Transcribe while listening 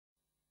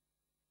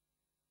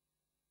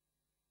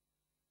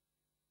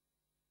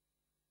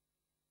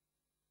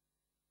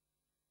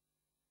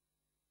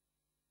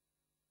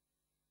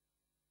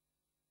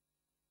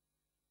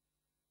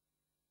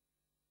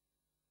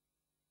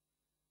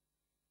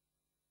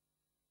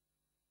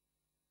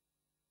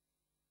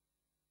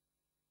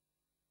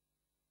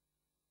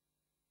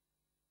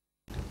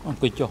អង្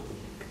គុយចុះ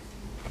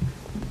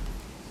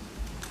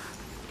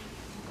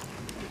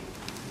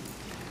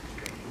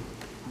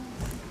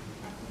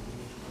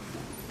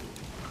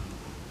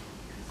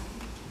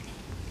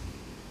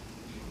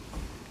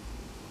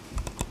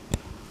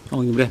អ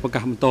ង្គជំរះប្រកា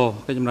សបន្ត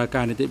កិច្ចដំណើរ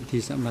ការនីតិវិធី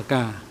សម្ដែង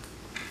ការ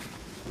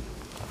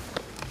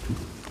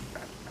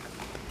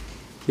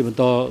ជាបន្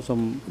តសូម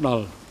ដ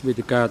ល់វេ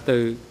ទិកាទៅ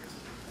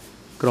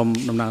ក្រុម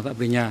តំណាងសហ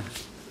ប្រញ្ញា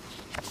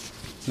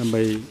ដើម្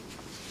បី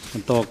ប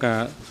ន្តការ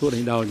សួរដេ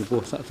ញដោលចំ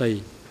ពោះសាក្សី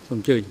សូម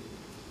អញ្ជើញ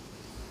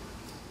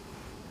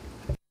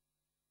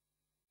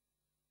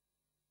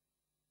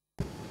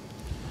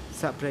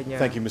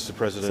Thank you, Mr.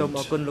 President.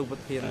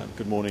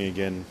 Good morning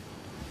again,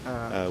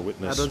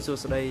 witness.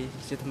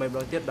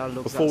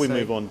 Before we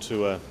move on to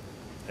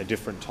a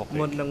different topic,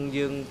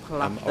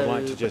 I'd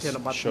like to just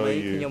show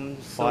you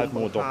 5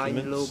 more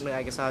documents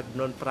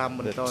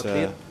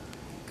that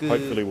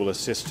hopefully will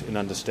assist in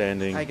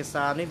understanding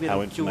how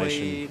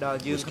information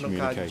was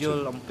communicated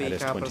at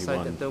S21.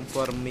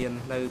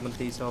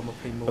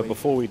 But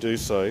before we do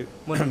so,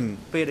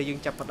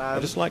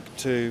 I'd just like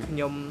to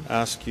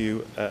ask you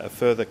a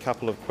further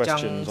couple of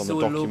questions on the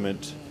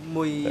document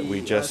that we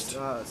just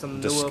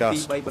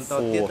discussed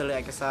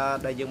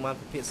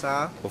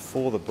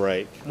before the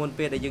break.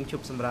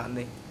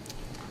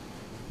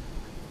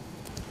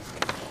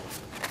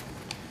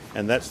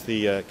 And that's the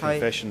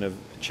confession of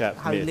Chap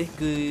Myth.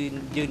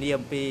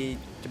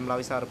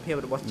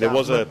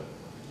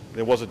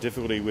 There was a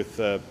difficulty with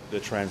the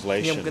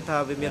translation, and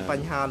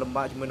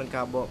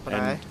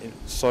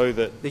so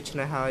that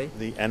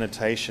the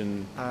annotation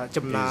is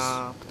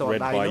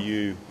read by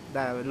you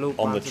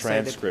on the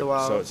transcript,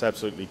 so it's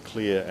absolutely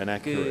clear and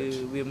accurate.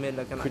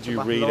 Could you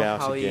read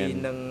out again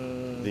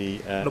the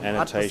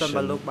annotation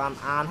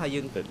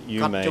that you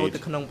made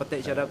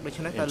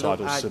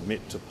entitled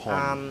Submit to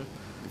PON?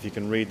 If you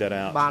can read that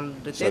out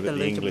so that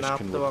the English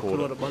can record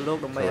it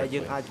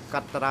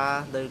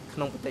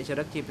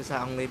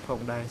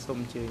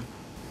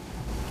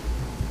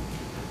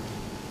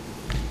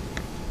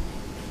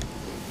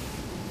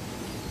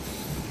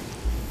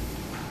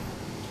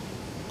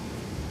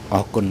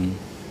correctly.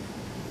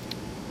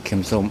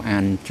 Kim Som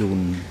An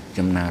Jun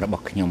Jamna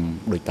Rabak Nyum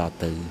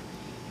Duitatu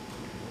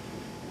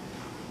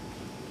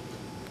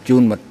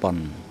Jun Matpon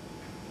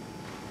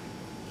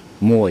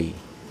Moy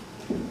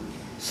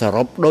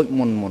Sarop Doi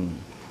Mun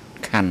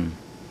Kan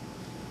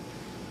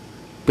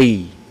Pi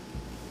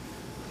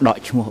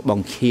Dutch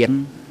Bong Kien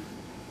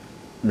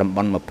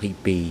Dambon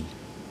Mapipi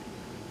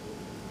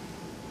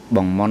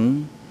Bong Mon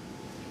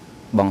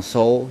Bong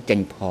So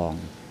Chanh Pong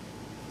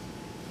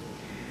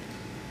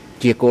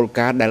ជាគោល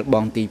ការណ៍ដែលប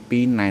ងទី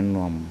2ណែ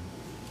នាំ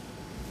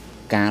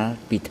កាល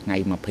ពីថ្ងៃ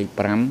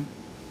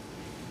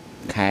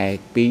25ខែ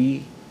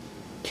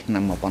2ឆ្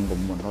នាំ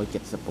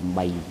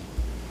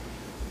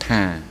1978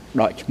ថា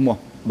ដកឈ្មោះ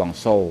បង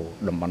សូ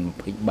តំបន់23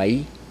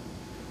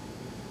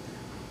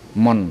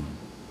មុន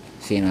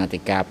សេនាធិ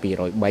ការ203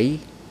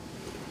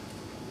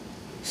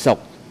សុក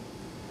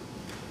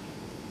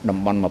តំ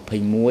បន់21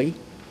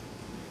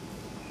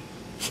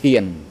ឈៀ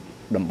ន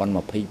តំបន់22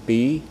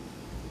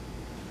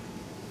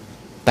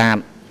 តាត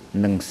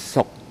នឹង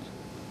សុក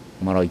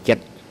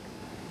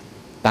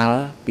107តាល់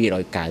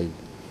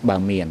209បើ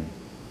មាន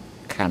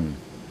ខណ្ឌ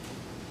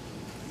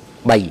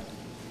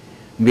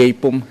3វាយ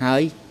ពុំហើ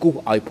យគូស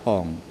ឲ្យផ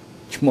ង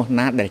ឈ្មោះ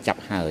ណាដែលចា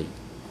ប់ហើយ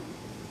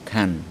ខ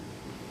ណ្ឌ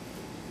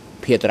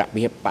ភារៈ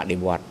វិបដិ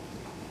វត្ត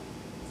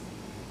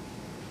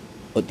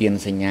ឧទាន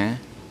សញ្ញា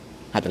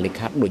ហត្ថលេ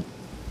ខាដូច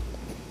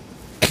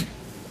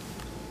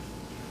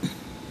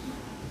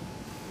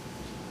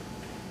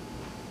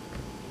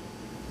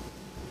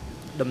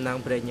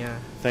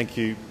Thank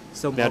you.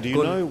 Now, do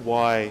you know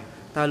why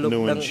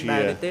Nguyen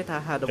Chia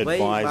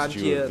advised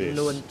you of this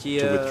to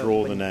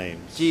withdraw the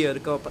names?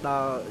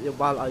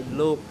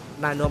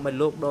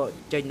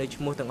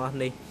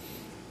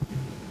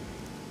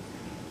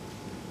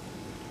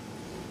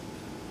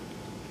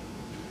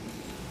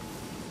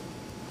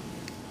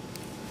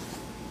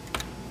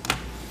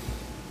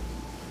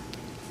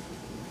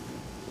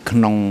ក្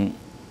នុង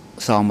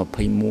ស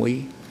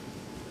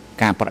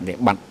21ការប្រតិ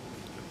បត្តិ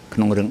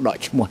ក្នុងរឿងដក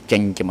ឈ្មោះចេ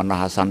ញជាបណ្ដោះ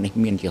អាសន្ននេះ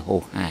មានជាហូ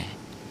រហែ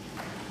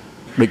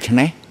ដូច្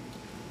នេះ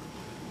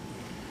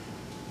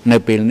នៅ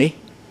ពេលនេះ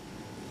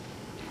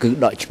គឺ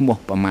ដកឈ្មោះ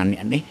ប្រមាណអ្ន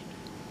កនេះ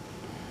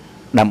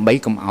ដើម្បី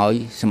កុំឲ្យ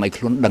សម័យ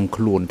ខ្លួនដឹង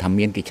ខ្លួនថា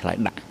មានគេឆ្លើយ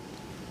ដាក់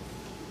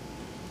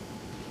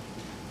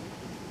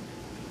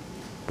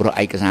ព្រោះ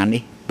ឯកសារ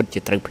នេះពិតជា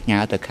ត្រូវផ្ញើ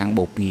ទៅខាង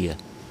បូព៌ា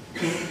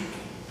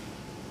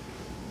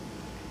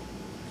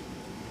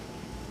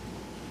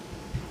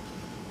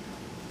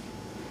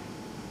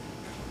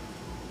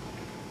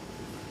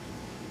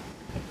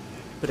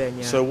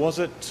So was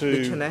it to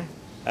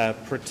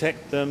protect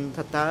them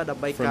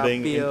from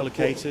being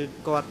implicated,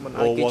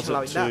 or was it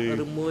to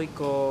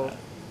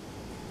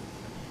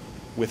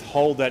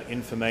withhold that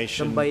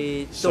information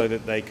so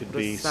that they could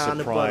be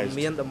surprised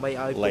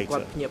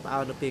later?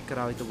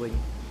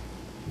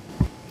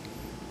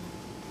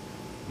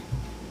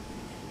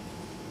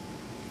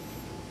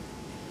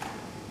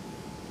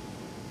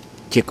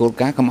 ជាគោល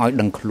ការណ៍កុំឲ្យ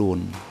ដឹងខ្លួន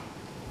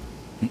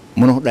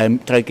មនុស្សដែល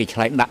ត្រូវគេឆ្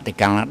លៃដាក់ទៅ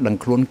កាលណាដឹង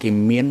ខ្លួនគេ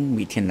មាន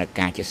វិធាន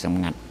ការជាសម្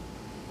ងាត់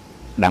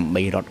ដើម្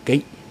បីរត់គេច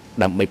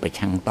ដើម្បីប្រ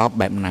ឆាំងតប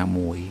បែបណា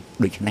មួយ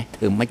ដូច្នេះធ្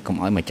វើម៉េចកុំ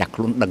ឲ្យម្ចាស់ខ្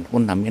លួនដឹងខ្លួ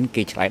នថាមាន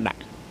គេឆ្លៃដា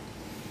ក់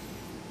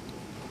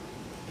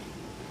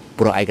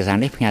ព្រោះឯកសារ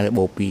នេះផ្ញើទៅ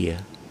បូព៌ា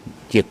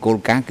ជាគោល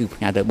ការណ៍គឺផ្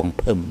ញើទៅបង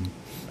ភឹម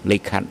លេ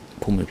ខា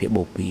ភូមិភាគ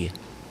បូព៌ា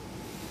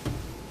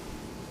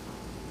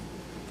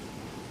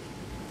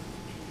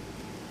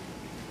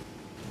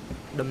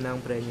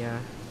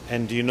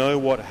And do you know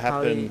what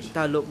happened to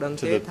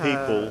the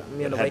people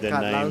that had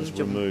their names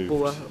removed?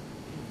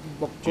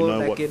 Do you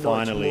know what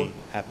finally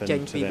happened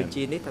to them?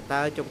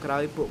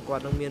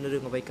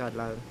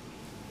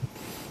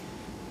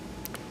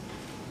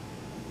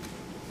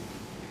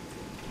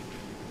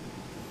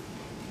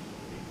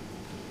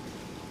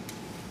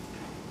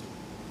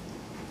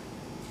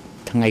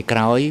 ថ្ងៃក្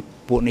រោយ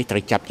ពួកនេះត្រូ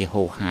វចាប់ជា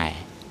ហូរហែ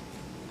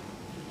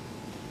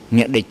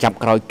អ្នកដែលចាប់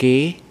ក្រោយគេ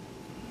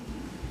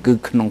គឺ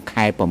ក្នុង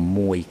ខែ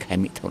6ខែ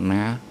មិថុ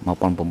នា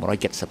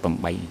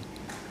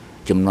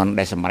 1978 ចំនួន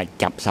ដែលសម្រាប់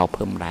ចាប់សៅ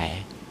ភឹមដែរ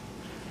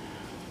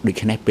ដូ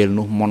ច្នេះពេល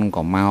នោះមុន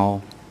ក៏មក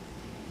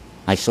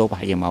ហើយសូប្រ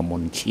ហែលជាមកមុ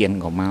នឈៀន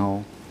ក៏មក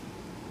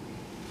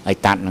ហើយ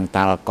តាត់នឹង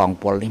តាល់កង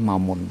ពលនេះមក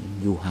មុន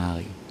យូរហើ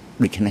យ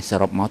ដូច្នេះស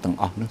រុបមកទាំង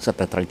អស់នោះសុទ្ធ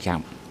តែត្រូវចា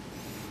ប់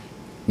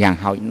យ៉ាង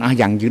ហោចណាស់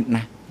យ៉ាងយឺត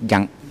ណាស់យ៉ា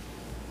ង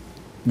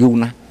យូរ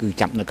ណាស់គឺ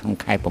ចាប់នៅក្នុង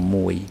ខែ6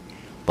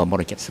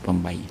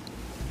 1978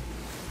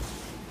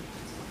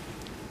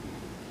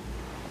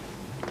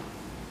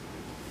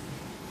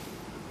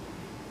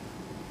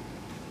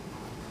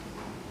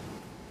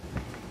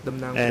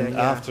 And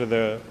after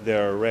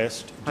their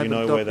arrest, do you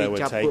know where they were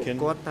taken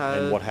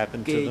and what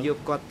happened to them?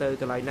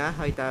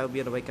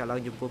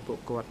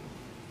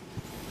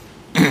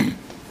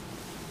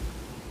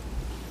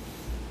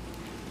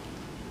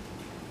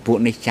 ពួក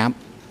នេះចាប់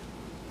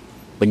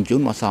បញ្ជូន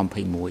មកស21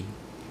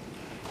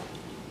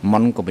មុ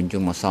នក៏បញ្ជូ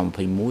នមកស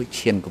21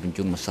ឈៀនក៏បញ្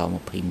ជូនមកស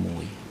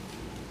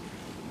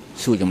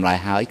21សួរចម្លើយ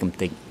ហើយកំ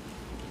តិច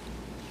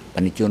ប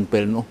ញ្ជូនពេ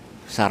លនោះ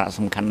សារៈ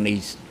សំខាន់នៃ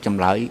ច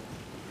ម្លើយ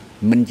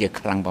មិនជា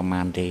ខ្លាំងប្រ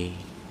មាណទេ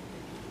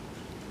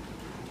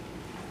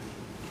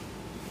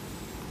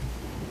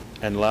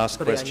And last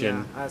question,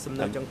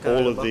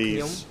 all of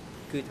these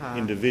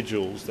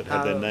individuals that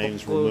had their names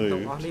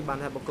removed,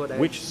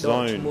 which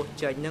zone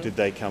did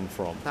they come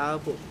from?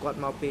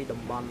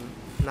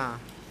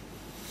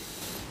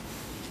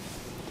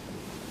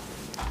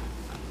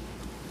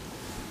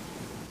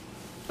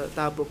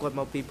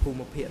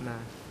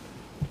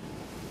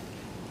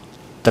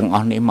 Từng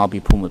ông này mau bị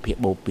phù một phía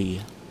bầu bì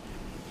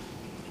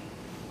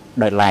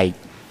đợi lại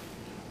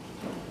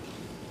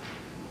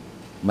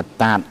mật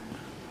tạt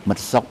mật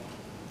sốc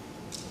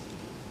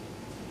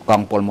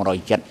con pol một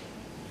rồi chất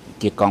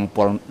chỉ con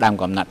pol đang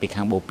còn nạt bị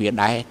khang bầu bì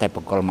đáy tại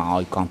bộ con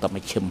mỏi con tập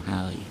mới châm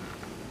hơi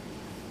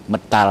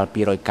mật tạt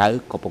bị rồi cái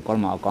của bộ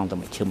con mỏi con tập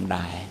mới châm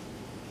đài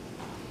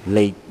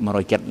lấy một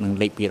rồi chất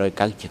lấy bị rồi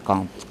cái chỉ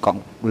con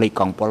lấy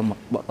con pol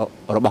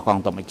rồi bỏ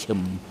con tập mới châm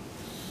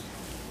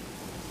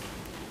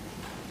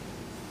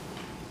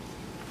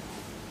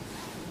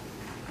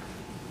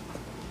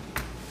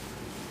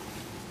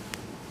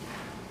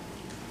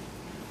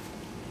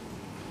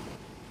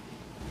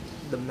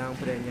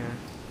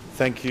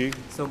Thank you.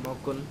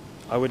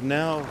 I would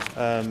now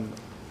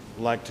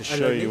like to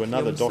show you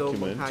another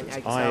document,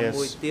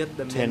 IS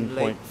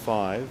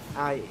 10.5.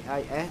 I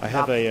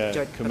have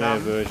a Khmer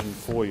version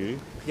for you,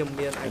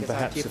 and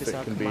perhaps if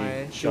it can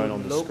be shown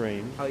on the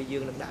screen.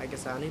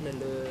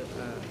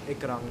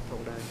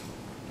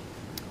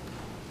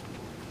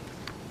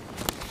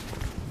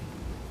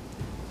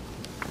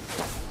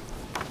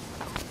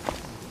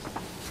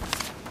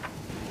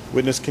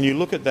 Witness, can you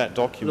look at that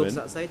document,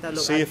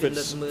 see if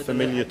it's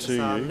familiar to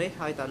you,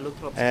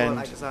 and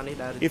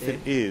if it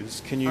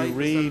is, can you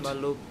read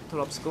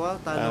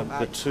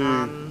the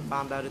two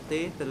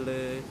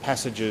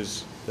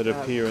passages that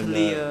appear in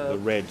the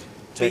red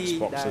text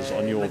boxes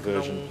on your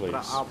version,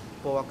 please?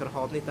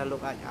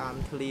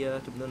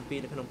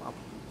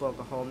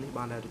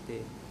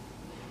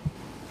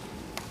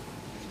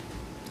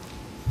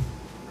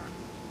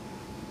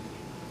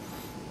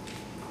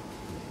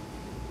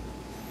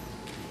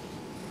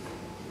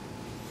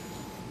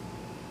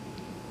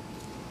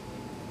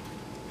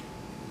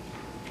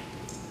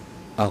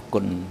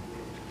 Kun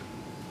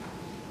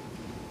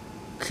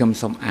khiêm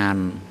xóm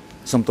an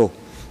xóm tu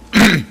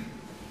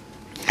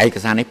ai cái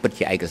sao này bật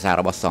chỉ ai cái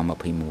sao đó xóm mà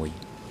phì mùi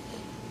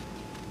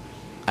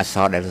à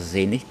sao đại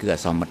gì này cứ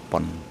xóm mật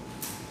pon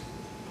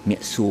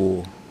miệng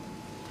xù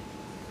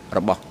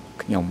rồi bọc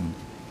nhom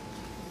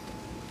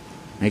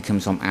này khiêm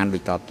xóm an được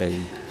tao từ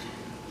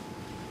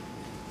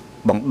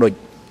bằng đôi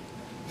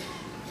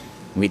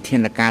vị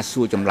thiên là ca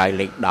xu trong lại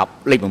lịch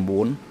đọc lịch bằng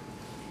bốn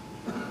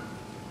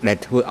để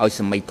thưa ao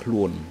sầm mây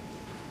luôn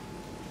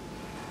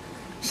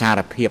សា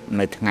រភាព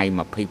នៅថ្ងៃ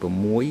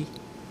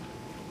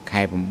26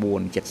ខែ9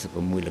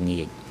 76ល្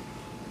ងាច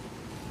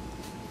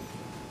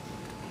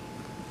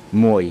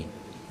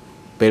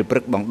1ពេលព្រឹ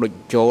កបងដូច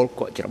ចូល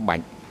កក់ច្របា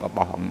ច់ប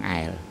បោះអង្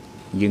អែល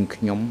យើង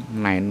ខ្ញុំ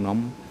ណែនាំ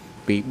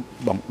ពី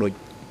បងដូច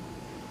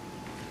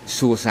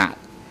សួរសាក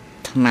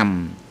ឆ្នាំ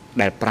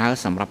ដែលប្រើ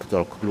សម្រាប់ផ្ទា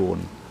ល់ខ្លួន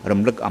រំ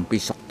លឹកអំពី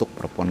សុខទុក្ខ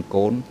ប្រពន្ធ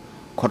កូន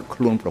ខត់ខ្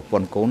លួនប្រព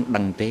ន្ធកូន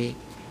ដឹងទេ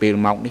ពេល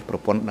មកនេះប្រ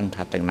ពន្ធដឹង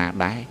ថាទាំងណា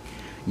ដែរ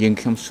យើង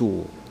ខ្ញុំសួរ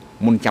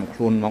មុនចាប់ខ្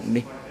លួនមក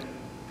នេះ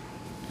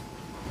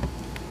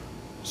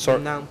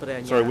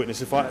Sorry, witness,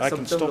 if I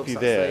can stop you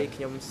there,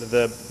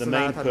 the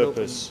main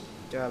purpose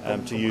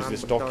to use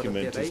this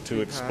document is to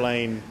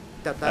explain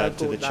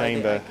to the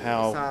chamber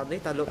how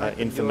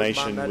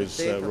information was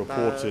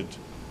reported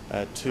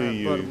to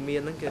you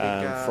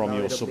from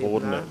your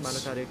subordinates.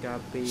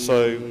 So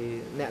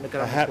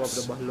perhaps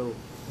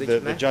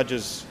the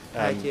judges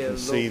can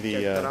see the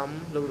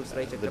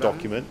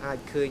document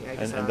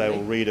and they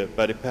will read it,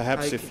 but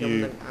perhaps if you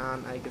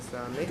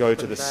go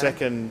to the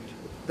second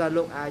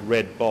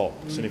red box,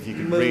 and if you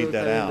can read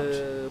that out,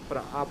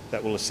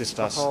 that will assist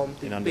us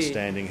in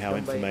understanding how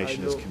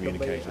information is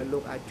communicated.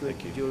 Thank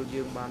you.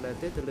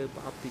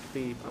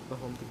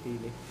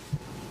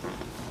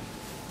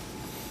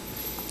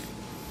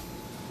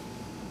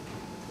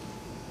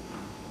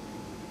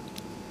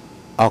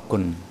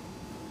 Okun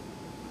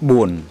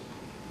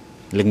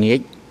 4 ល្ងាច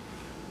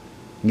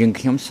យើង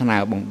ខ្ញុំស្នើ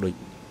បងដូច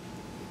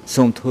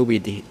សូមធ្វើ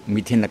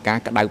វិធានការ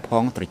ក្តៅផ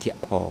ងត្រជាក់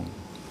ផង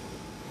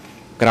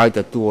ក្រោយ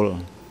ទទួល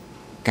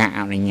ការ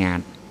អនុញ្ញាត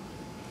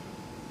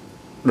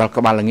ដល់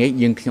ក្បាលល្ងាច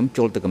យើងខ្ញុំ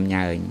ចូលទៅកំ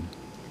ញើញ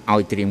ឲ្យ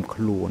ត្រៀម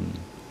ខ្លួន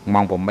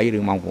ម៉ោង 8 ឬ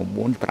ម៉ោង 9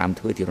 5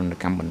ធ្វើទារុណ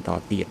កម្មបន្ត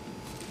ទៀត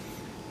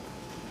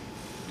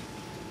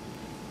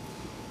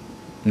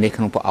នេះ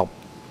ក្នុងប្រអប់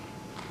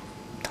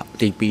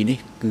ទី 2 នេះ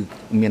គឺ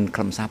មានខ្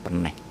លឹមសារប៉ុ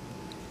ណ្ណេះ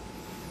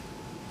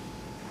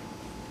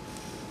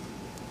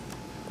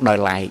ដោយ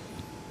ឡែក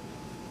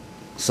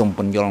សូមព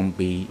ន្យល់អំ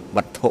ពីវ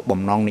ត្ថុបំ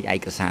ណងនៃឯ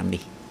កសារ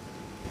នេះ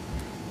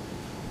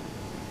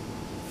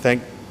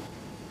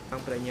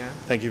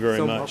Thank you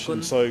very much.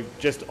 And so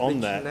just on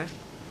that,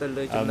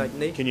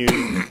 can you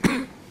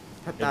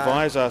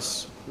advise us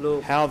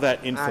how that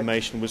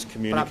information was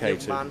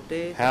communicated,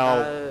 how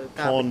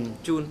Con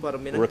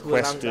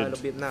requested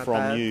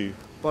from you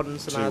to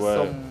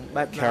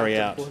carry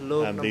out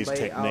these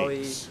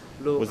techniques?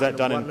 Was that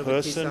done in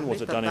person? Was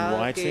it done in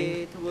writing?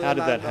 How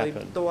did that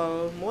happen?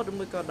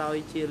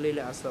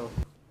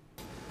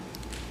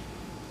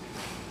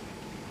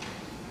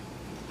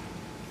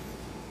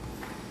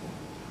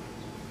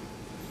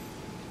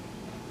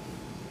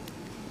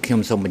ខ្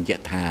ញុំសូមបញ្ជា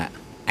ក់ថា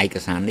ឯក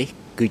សារនេះ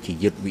គឺជា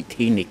យុទ្ធវិ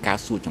ធីនៃការ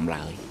សួរចម្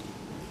លើយ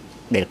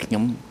ដែលខ្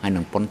ញុំហើយ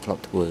នឹងប៉ុនធ្លា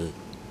ប់ធ្វើ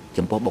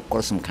ចំពោះបុគ្គ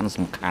លសំខា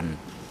ន់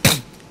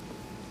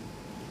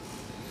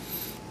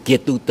ជា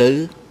ទូទៅ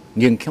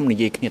យើងខ្ញុំនិ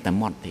យាយគ្នាតែ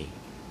មាត់ទេ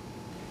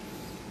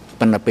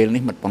ប៉ុន្តែពេល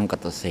នេះមិត្តប៉ុនក៏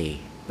ទៅសេ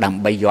ដើ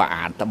ម្បីយក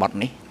អាតបទ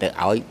នេះទៅ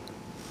ឲ្យ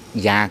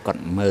យ៉ាគា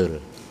ត់មើល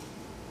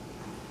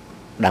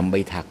ដើម្បី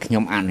ថាខ្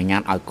ញុំអនុញ្ញា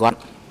តឲ្យគាត់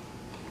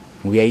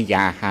វាយ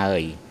យ៉ាហើ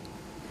យ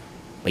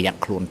ប្រយ័ត្ន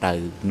ខ្លួនទៅ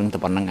នឹងតែ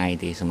ប៉ុណ្្នឹងឯង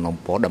ទេសំណុំ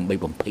ពរដើម្បី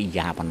បំភ័យ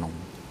យ៉ាប៉ុណ្ណឹង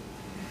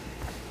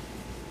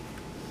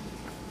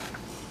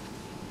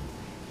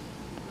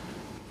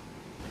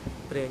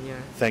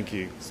Thank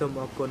you.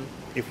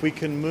 If we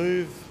can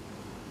move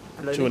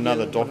to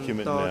another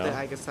document now,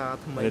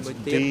 and it's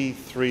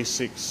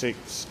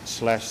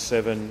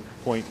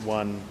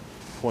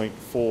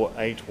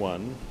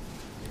D366/7.1.481,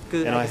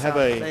 and I have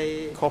a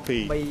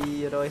copy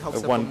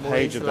of one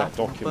page of that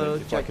document,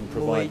 if I can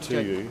provide to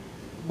you.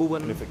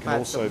 And if it can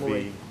also be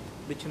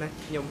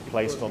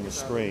placed on the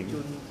screen.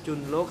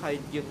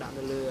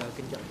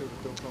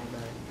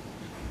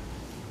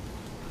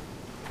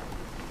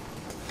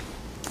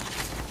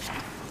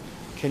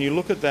 Can you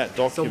look at that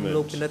document,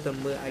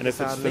 and if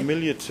it's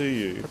familiar to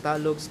you,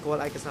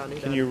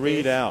 can you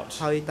read out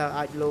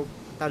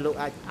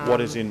what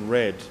is in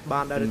red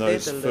in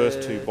those first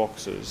 2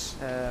 boxes,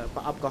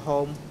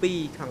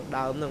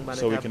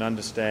 so we can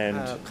understand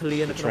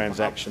the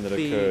transaction that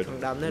occurred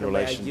in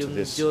relation to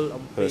this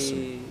person.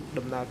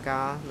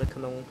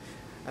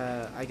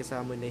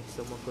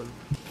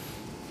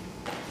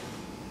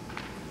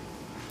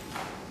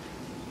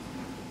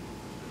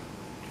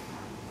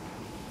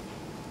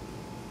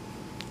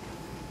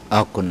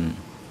 Okun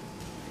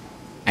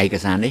ឯក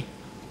សារនេះ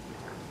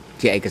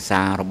ជាឯកសា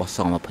ររបស់ ស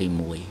-21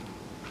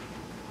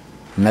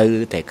 នៅ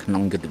តែក្នុ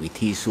ងយុទ្ធវិ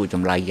ធីសួរច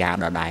ម្លើយយ៉ា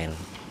ដដែល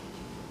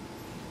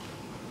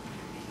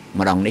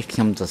ម្ដងនេះខ្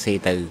ញុំសរសេរ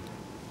ទៅ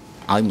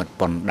ឲ្យមិត្ត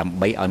ប៉ុនដើម្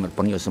បីឲ្យមិត្ត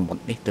ប៉ុនយកសម្បត្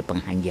តិនេះទៅប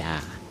ង្ហាញយ៉ា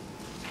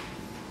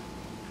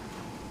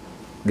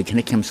ដូច្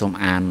នេះខ្ញុំសូម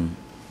អាន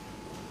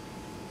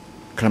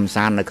ខ្លឹម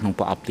សារនៅក្នុង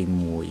ប្រអប់ទី 1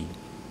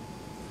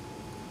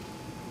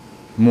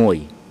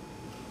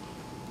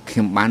 ខ្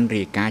ញុំបាន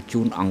រាយការណ៍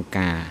ជូនអង្គ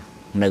ការ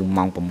នៅ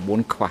ម៉ោង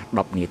 9 ខ្វះ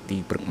 10 នាទី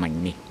ព្រឹកមិញ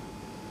នេះ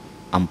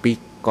អំពី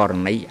ករ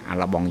ណីអា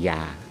ឡបង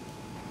យ៉ា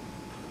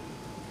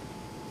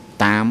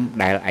តាម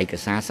ដែលឯក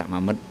សារសមា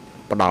មិត្ត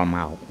ផ្ដល់ម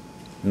ក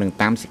និង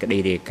តាមសេចក្តី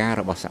រាយការណ៍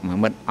របស់សមា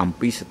មិត្តអំ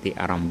ពីសតិ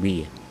អារម្មណ៍វា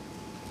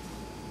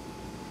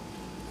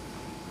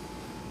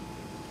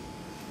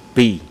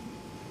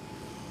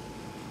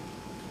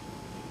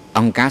 2 អ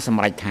ង្គការស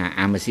ម្រេចថា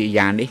អាម៉ាស៊ី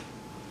យ៉ានេះ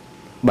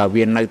បើ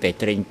វានៅតែ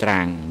ត្រេងត្រា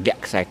ងលា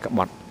ក់ខ្សែក្ប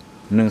ត់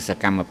និងស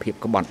កម្មភាព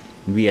ក្បត់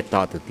វាត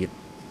ទៅទៀត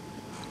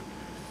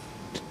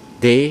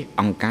ទេ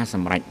អង្គការស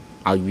ម្រេច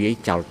ឲ្យវា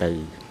ចោលទៅ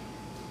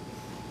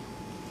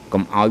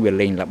កុំឲ្យវា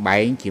លេងលបែ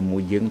ងជាមួ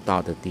យយើងត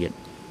ទៅទៀត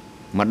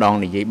ម្ដង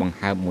និយាយបង្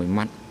ហើបមួយ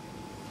ម៉ាត់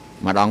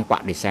ម្ដងប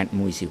ដិសេធ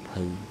មួយសៀវ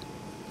ភៅ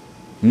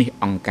នេះ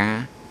អង្គការ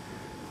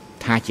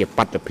ថាជាប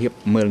ទភាព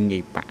មើលងា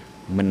យបាក់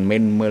មិនមែ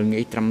នមើលងា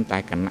យត្រឹមតែ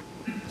គណៈ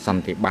ស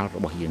ន្តិបាលរ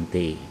បស់យើង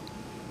ទេ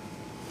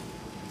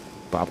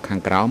ប្រអប់ខា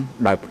ងក្រោម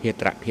ដោយភា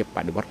រភាពប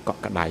ដិវត្តកក់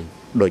ក្ដៅ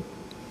ដូច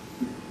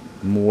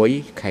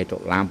1 ខែតុ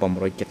លា 1976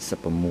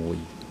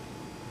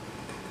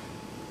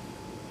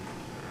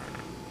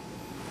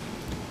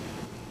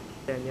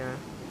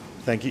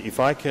 Thank you. If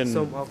I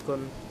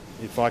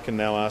can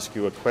now ask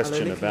you a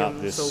question about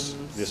this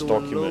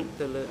document.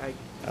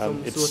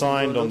 It's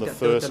signed on the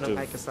 1st of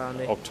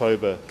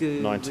October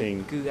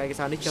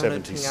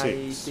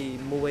 1976,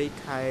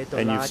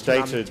 and you've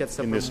stated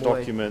in this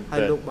document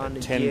that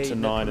at 10 to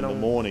 9 in the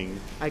morning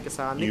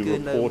you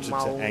reported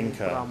to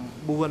Anchor.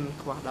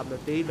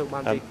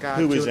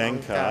 Who is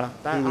Anchor?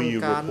 Who are you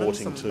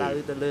reporting to?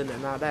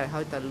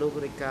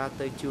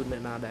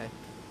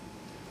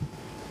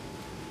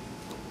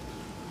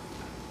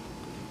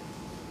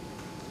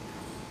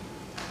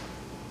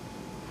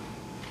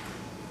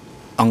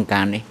 អង្គ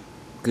ការនេះ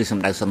គឺស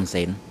ម្ដៅសុន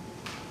សេន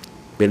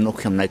ពេលនោះ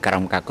ខ្ញុំនៅក្រោ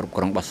មការគ្រប់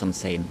គ្រងរបស់សុន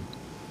សេន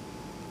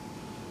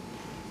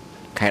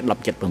ខែ 10/76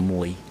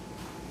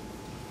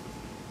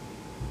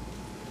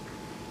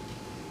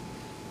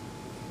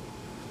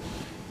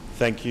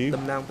 Thank you.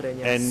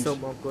 And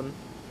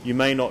you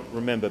may not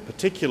remember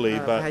particularly,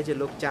 but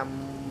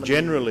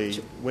generally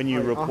when you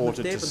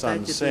reported to Sun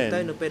Sen,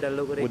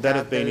 would that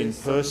have been in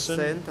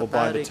person or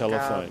by the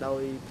telephone?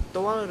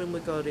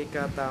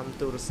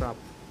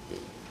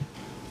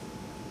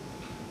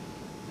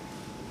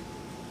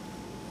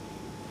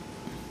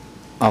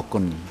 អរគុ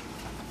ណ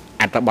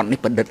អត្ថបទនេះ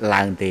ប្រឌិត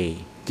ឡើងទេ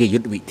ជាយុ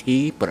ទ្ធវិធី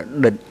ប្រ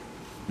ឌិត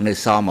នៅ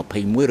ស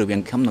21រវា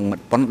ងខ្ញុំនិងមិ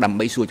ត្តប៉ុនដើម្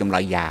បីសួរចម្លើ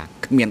យយ៉ា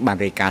គ្មានបាន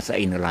រាយការណ៍ស្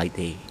អីនៅឡើយ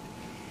ទេ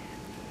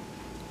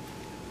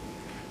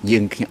យើ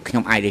ងខ្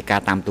ញុំអាចរាយការ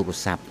ណ៍តាមទូរ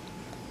ស័ព្ទ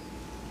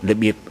រ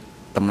បៀប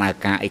ដំណើរ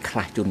ការអីខ្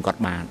លះជូនគាត់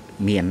បាន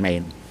មានមែ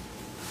ន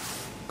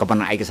ក៏ប៉ុន្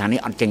តែឯកសារនេះ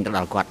អត់ចេញទៅដ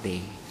ល់គាត់ទេ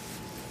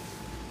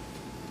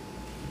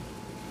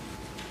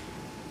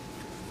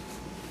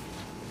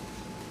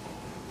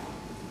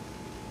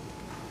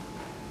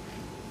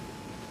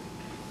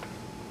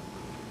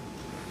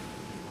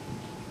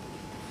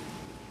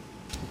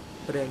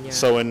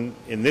So in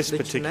this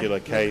particular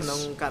case,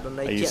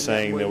 are you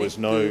saying there was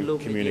no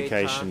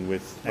communication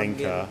with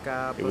Anchor?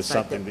 It was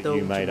something that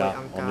you made up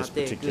on this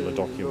particular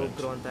document?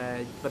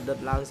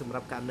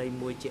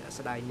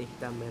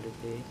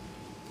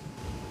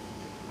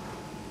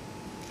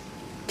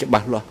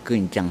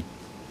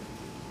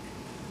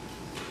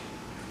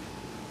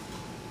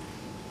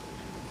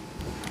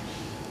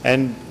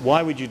 And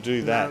why would you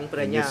do that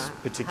in this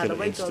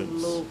particular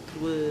instance?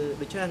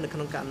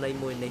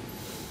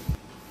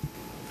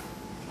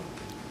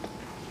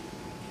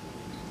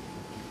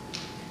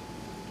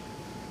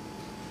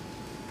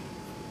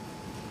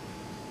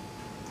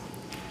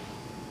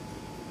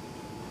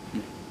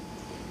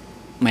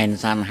 មែន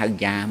សានហៅ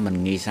យ៉ាមិន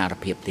ងាយសារ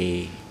ភាពទេ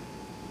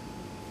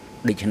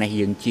ដូច្នេះ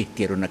យើងជិះ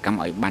ទារុណកម្ម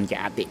ឲ្យបានជា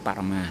អតិបរ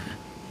មា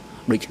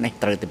ដូច្នេះ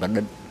ត្រូវតែប្រ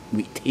ឌិត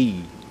វិធី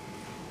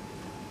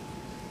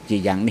ជា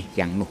យ៉ាងនេះ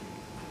យ៉ាងនោះ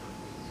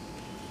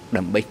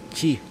ដើម្បី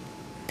ជិះ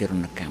ទារុ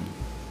ណកម្ម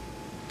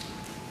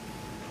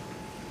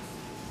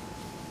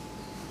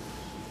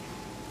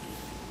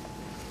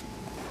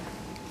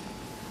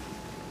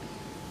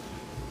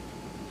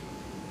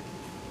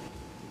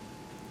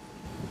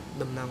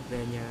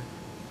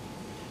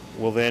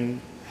Well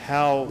then,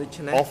 how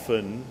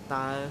often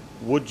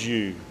would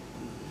you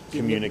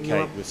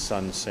communicate with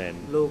Sun Sen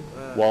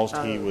whilst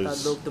he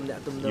was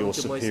your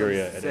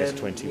superior at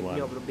S21?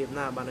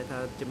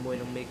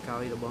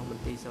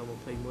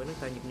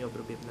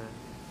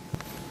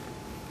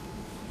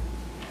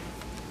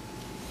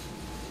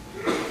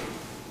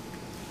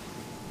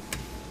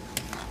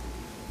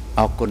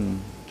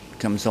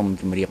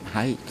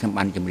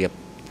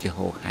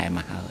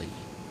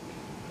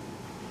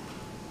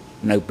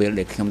នៅពេល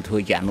ដែលខ្ញុំធ្វើ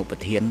ជាអនុប្រ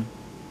ធាន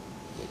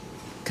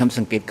ខ្ញុំស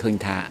ង្កេតឃើញ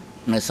ថា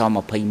នៅស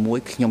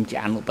21ខ្ញុំជា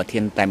អនុប្រធា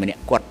នតែម្នា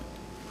ក់គាត់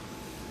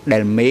ដែ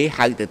លមេ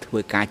ហៅទៅធ្វើ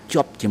ការ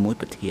ជាប់ជាមួយ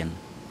ប្រធាន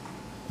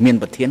មាន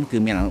ប្រធានគឺ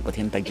មានអនុប្រ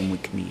ធានតែជាមួយ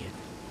គ្នា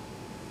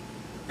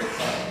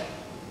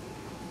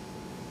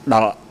ដ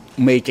ល់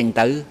មេចេញ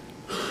ទៅ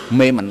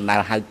មេមិនដែ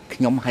លហៅខ្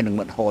ញុំហើយនឹង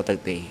មិត្តហោទៅ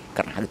ទេ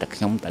គាត់ហៅតែខ្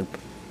ញុំទៅ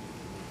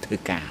ធ្វើ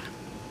ការ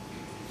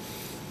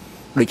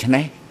ដូច្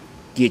នេះ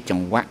ជាច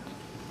ង្វាក់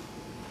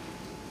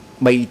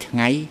 3 ថ្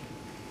ងៃ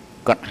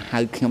គាត់ហៅ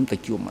ខ្ញុំទៅ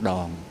ជួបម្ដ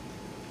ង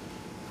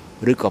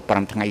ឬក៏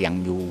5ថ្ងៃយ៉ាង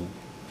យូរ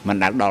មិន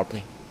ដែលដល់ទេ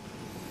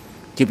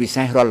ជាពិ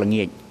សេសរាល់ល្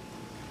ងាច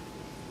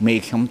មេ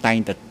ខ្ញុំតែង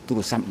តែទូ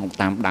រស័ព្ទមក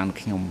តាមដាន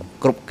ខ្ញុំ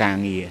គ្រប់ការ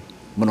ងារ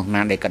មនុស្សណា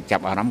ដែលគាត់ចា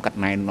ប់អារម្មណ៍គាត់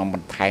ណែនាំប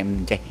ន្ថែម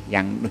ចេះ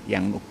យ៉ាងនោះ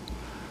យ៉ាងនោះ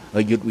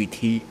យុទ្ធវិ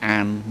ធីអា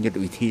នយុទ្ធ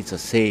វិធីសរ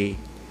សេរ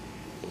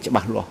ច្បា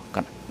ស់លាស់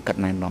គាត់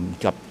ណែនាំ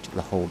ចប់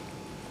រហូត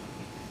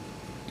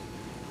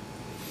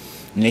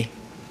នេះ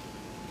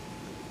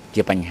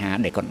ជាបញ្ហា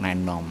ដែលគាត់ណែ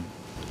នាំ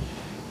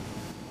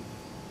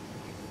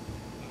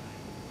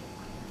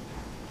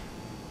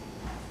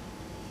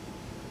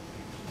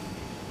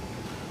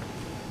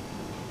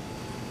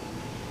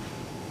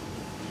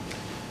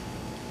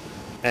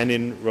And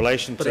in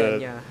relation to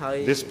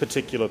this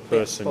particular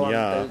person,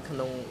 Ya,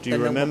 do you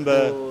remember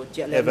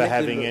ever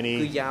having any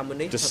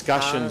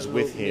discussions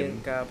with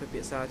him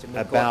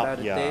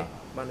about Ya?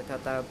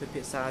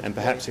 And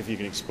perhaps if you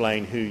can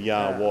explain who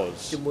Ya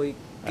was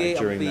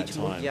during that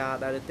time.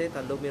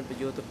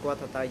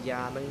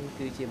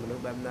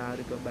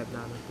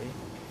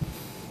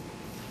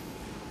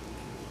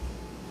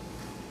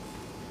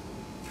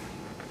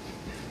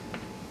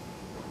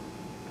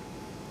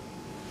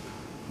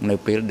 នៅ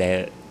ពេលដែល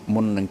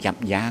មុននឹងចាប់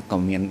យ៉ាក៏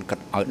មានគា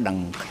ត់ឲ្យដឹង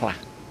ខ្លះ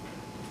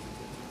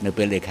នៅ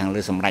ពេលដែលខាងលើ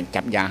សម្រាប់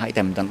ចាប់យ៉ាហើយ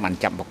តែមិនទាន់បាន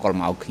ចាប់បកល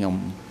មកឲ្យខ្ញុំ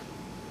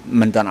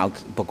មិនទាន់ឲ្យ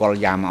បកល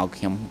យ៉ាមកឲ្យ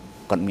ខ្ញុំ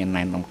គាត់មាន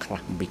ណែនាំខ្លះ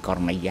អំពីករ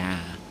ណីយ៉ា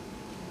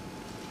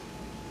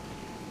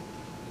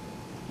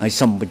ហើយ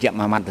សុំបញ្ជាក់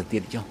មួយម៉ាត់ទៅទៀ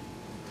តចុះ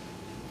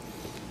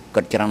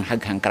គាត់ច្រើនហៅ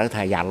ខាងក្រៅ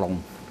ថាយ៉ាឡុង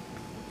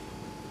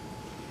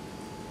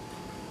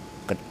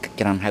គាត់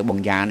ច្រើនហៅបង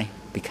យ៉ានេះ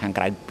ពីខាង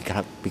ក្រៅ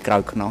ពីក្រោ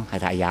យខ្នងហៅ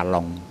ថាយ៉ា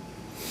ឡុង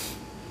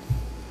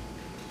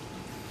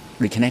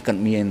ដូច្នេះគា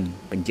ត់មាន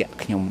បញ្ជាក់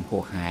ខ្ញុំហួ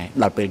សហែ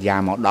ដល់ពេលយ៉ា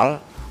មកដល់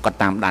គាត់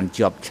តាមដាន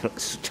ជាប់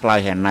ឆ្លើយ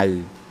ហើយនៅ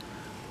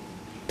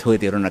ធ្វើ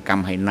ទីរណកម្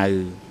មហើយនៅ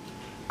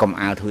កុំ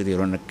អាលធ្វើទី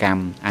រណកម្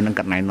មអានឹង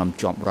គាត់ណែនាំ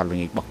ជាប់រាល់ល្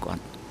ងាចរបស់គា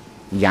ត់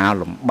យ៉ា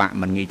លំបាក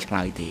មិនងាយឆ្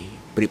លើយទេ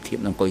ប្រៀបធៀប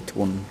នឹងកុយ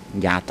ធួន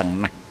យ៉ាតឹង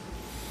ណាស់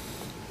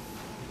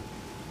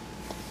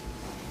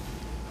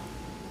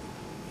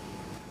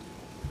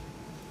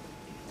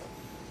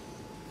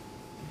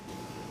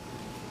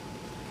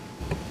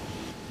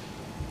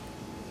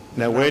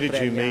Now, where did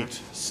you meet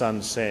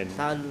Sun Sen?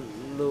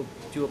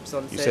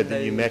 You said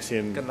that you met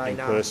him in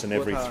person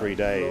every 3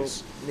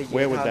 days.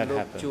 Where would that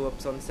happen?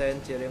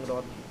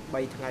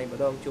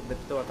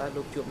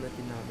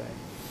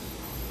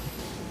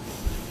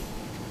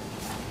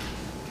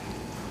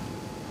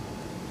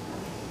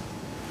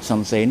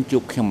 Sun Sen ជួ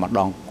បខ្ញុំម្ដ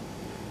ង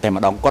តែ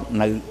ម្ដងគាត់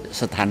នៅ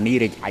ស្ថានីយ៍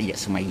រាជអាយ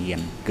ស្ម័យយាន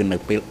គឺនៅ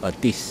ពេលអ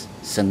ទីស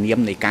សនាម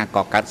នៃការក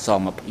កើតស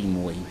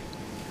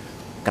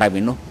21ក្រៅ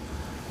ពីនោះ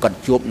គាត់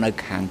ជួបនៅ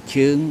ខាង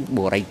ជើង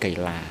បូរីកី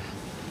ឡា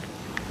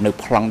នៅ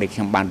ប្លង់ដែលខ្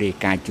ញុំបានរាយ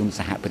ការណ៍ជូនស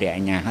ហព្រះអ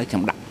ញ្ញាហើយខ្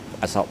ញុំដាក់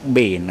អក្សរ B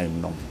នៅ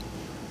ក្នុង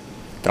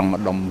ត្រង់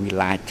ម្ដុំវិ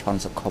ឡាឆន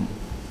សខុម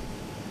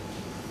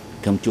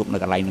ខ្ញុំជួបនៅ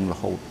កន្លែងនឹងរ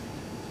ហូត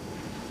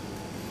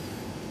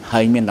ហើ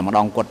យមានតែម្ដ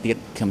ងគាត់ទៀត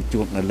ខ្ញុំ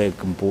ជួបនៅលើ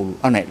កំពូល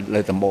អត់លើ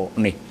ដំបូល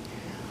នេះ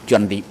ជ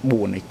ន់ទី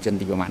4នេះជន់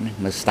ទីប្រហែល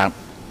នៅស្តាត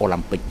អូ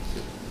ឡ িম্পিক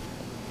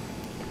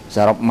ស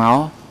រុបមក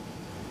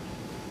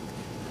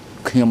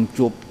ខ្ញុំ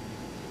ជួប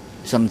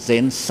Sun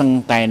Sen សឹង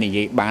តែនិ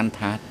យាយបាន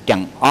ថាទាំ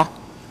ងអស់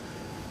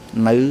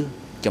នៅ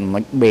ចំណុ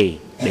ច B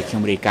ដែលខ្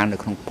ញុំរាយការណ៍នៅ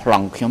ក្នុងប្ល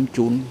ង់ខ្ញុំ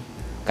ជូន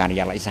ការិ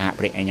យាល័យសហ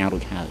ព្រះអញ្ញារួ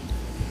ចហើយ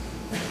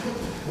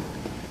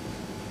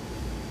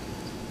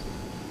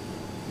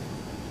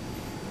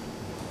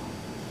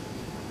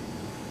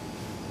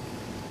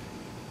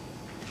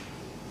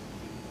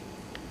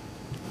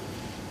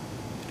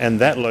And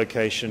that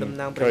location,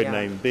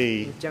 codename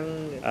B,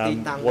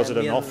 was it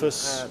an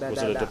office?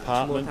 Was it a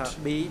department?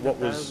 What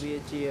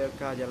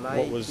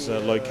was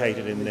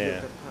located in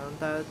there?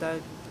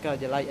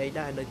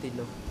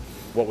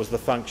 What was the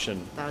function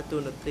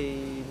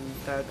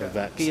of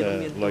that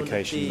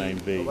location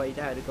named B?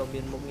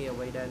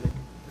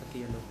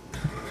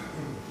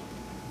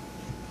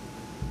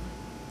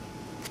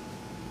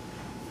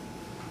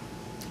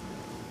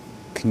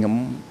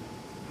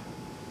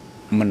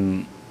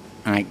 Mình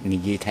អាចនិ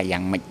យាយថាយ៉ា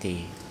ងម៉េចទេ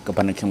ក៏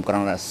ប៉ុន្តែខ្ញុំគ្រា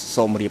ន់តែ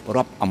សូមរៀប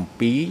រាប់អំ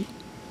ពី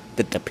ទ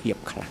ស្សនវិជ្ជា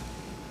ខ្លះ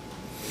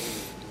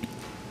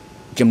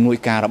ជំនួយ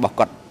ការរបស់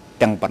គាត់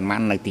ទាំងប៉ុន្មា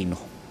ននៅទី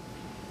នោះ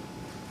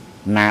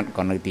ណាត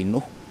ក៏នៅទី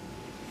នោះ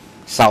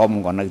សោម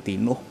ក៏នៅទី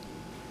នោះ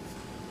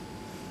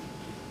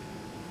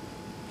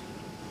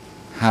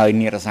ហើយ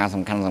និរសា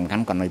សំខាន់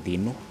ក៏នៅទី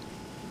នោះ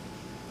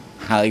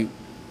ហើយ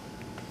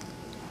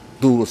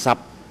ទូរស័ព្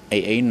ទ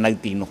អីនៅ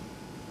ទីនោះ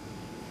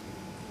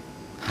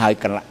ហើយ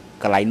ក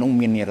ន្លែងនោះ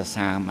មាននិរ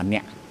សាម្នា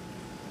ក់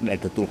ដែល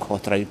ទទួលខុស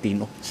ត្រូវទី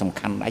នោះសំ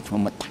ខាន់ដែរឈ្មោះ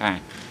មិត្តថា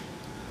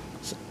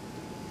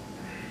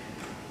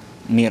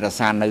និរ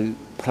សានៅ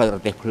ផ្លូវរ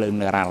ទេះភ្លើង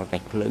នៅរាលរ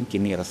ទេះភ្លើងជា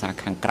និរសា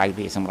ខាងក្រៅ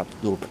ទេសម្រាប់ទ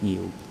ទួលភ្ញៀ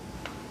វ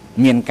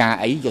មានការ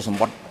អីយកសម្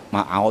បត្តិម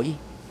កឲ្យ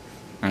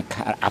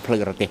អាផ្លូវ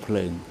រទេះភ្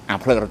លើងអា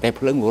ផ្លូវរទេះ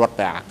ភ្លើងរត់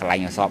ទៅអាកន្លែង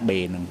អសប B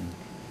ហ្នឹង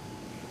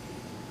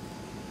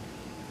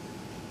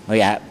ហើ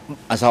យ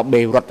អសប B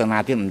រត់ទៅណា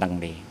ទៀតមិនដឹង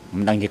ទេ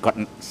មិនដឹងជាគាត់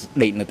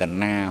ដេកនៅតា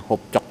ណាហូប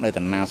ចុកនៅ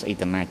តាណាស្អី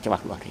តាណាច្បា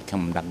ស់លាស់ទេខ្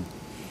ញុំមិនដឹង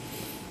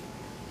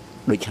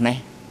ដូច្នេះ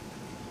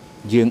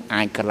យើង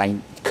អាចកន្លែង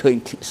ឃើញ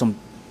សំ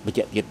បញ្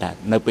ជាក់ទៀតថា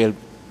នៅពេល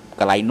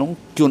កន្លែងនោះ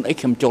ជួនអី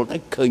ខ្ញុំចូលទៅ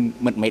ឃើញ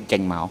មិត្តមេតចេ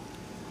ញមក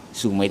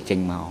ស៊ូមេតចេញ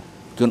មក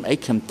ជួនអី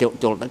ខ្ញុំ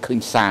ចូលទៅឃើញ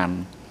សាន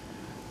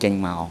ចេញ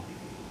មក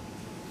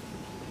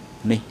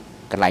នេះ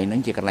កន្លែងហ្នឹ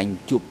ងជាកន្លែង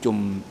ជួបជុំ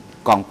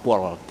កងពល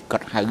គា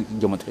ត់ហៅ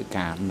យកមកធ្វើ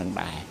ការនឹង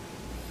ដែរ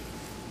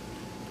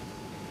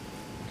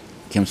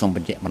ខ្ញុំសូមប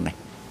ញ្ជាក់ប៉ុណ្ណេះ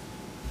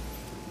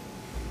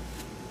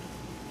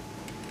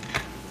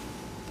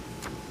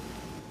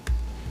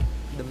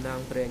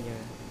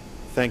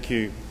Thank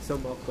you.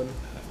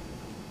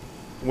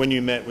 When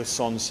you met with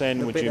Son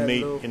Sen, would you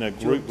meet in a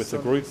group with a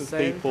group of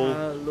people,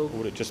 or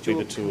would it just be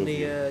the two of you?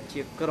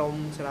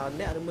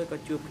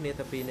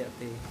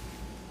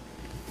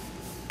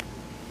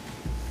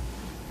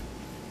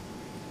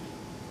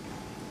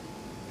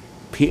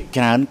 ភាគ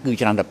ច្រើនគឺ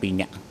ច្រើនតែ2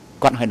នាក់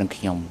គាត់ឲ្យនឹង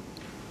ខ្ញុំ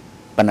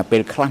ប៉ុន្តែពេ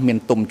លខ្លះមាន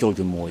ទុំចូល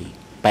ជាមួយ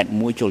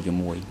81ចូលជា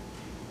មួយ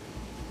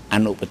អ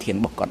នុប្រធានរ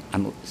បស់គាត់អ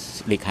នុ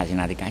លេខាសេ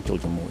នាធិការចូល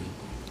ជាមួយ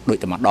ដូច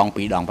តែម្ដង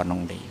2ដងប៉ុណ្ណឹ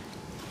ងទេ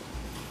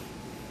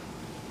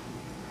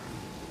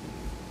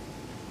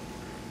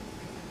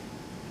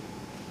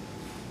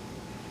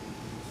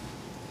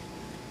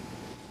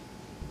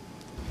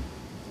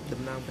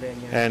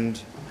And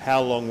how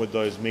long would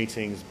those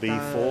meetings be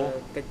for,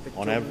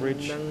 on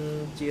average?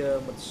 ជា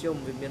មធ្យម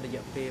វាមានរ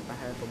យៈពេលប្រ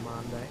ហែលប្រមា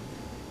ណដែរ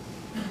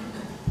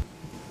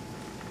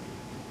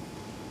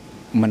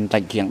មិនតិ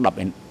ចជាង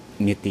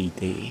10នាទី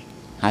ទេ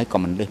ហើយក៏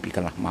មិនលើសពីក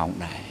ន្លះម៉ោង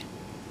ដែរ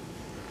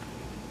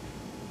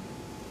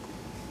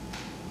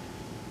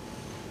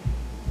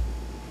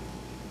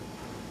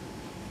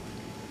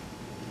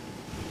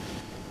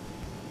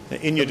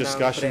In your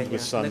discussions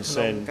with Son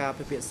Sen,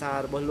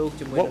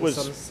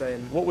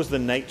 what was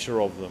the nature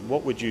of them?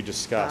 What would you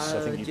discuss? I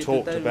think you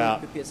talked about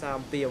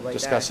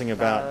discussing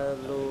about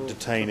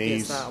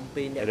detainees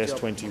at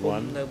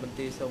S21.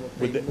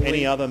 Would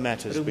any other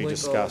matters be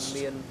discussed?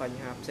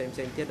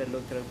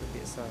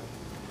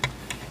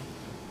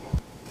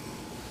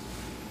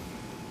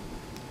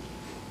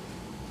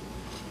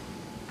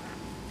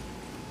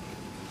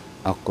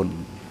 អរគុណ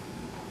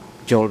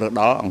ចូលទៅ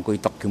ដល់អង្គុយ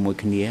តុជាមួយ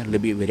គ្នារ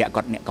បៀបវិរៈ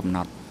គាត់អ្នកកំណ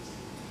ត់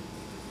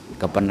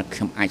ក៏ប៉ុន្តែខ្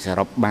ញុំអាចស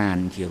រុបបាន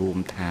ជារួម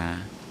ថា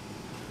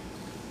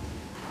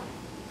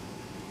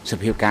ស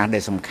ភាពការដែ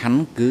លសំខាន់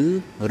គឺ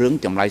រឿង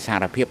ចម្លើយសា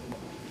រភាព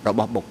រប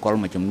ស់បុគ្គល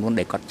មួយចំនួន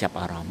ដែលគាត់ចាប់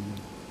អារម្មណ៍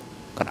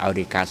គាត់ឲ្យ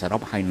រាយការណ៍សរុប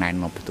ឲ្យណែ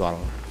នាំផ្ទាល់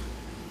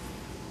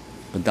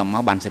បន្ទាប់ម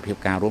កបានសភាព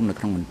ការរួមនៅ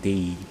ក្នុងមន្ទី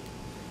រ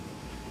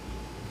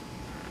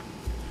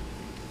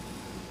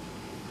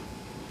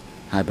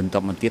ហើយបន្ទា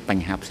ប់មកទៀតប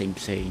ញ្ហាផ្សេង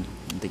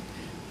បន្តិច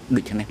ដូ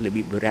ចនេះរ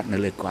បៀបវិរៈនៅ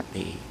លើគាត់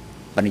ទេ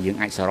ប៉ុន្តែយើង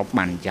អាចសរុប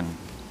បានអញ្ចឹង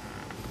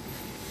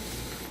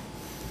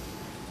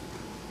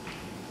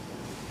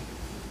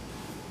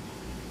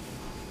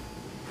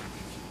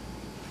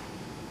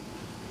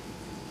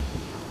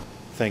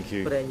Thank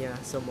you.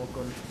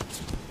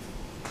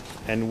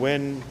 And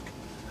when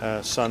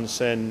Son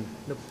Sen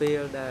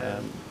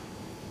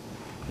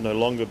no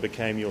longer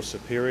became your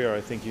superior,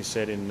 I think you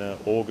said in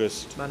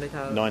August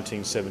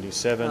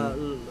 1977,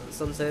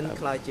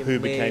 who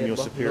became your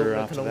superior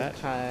after that?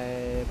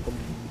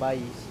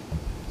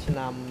 ឆ្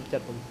នាំ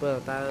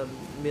77តើ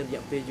មានរ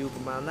យៈពេលយូរប្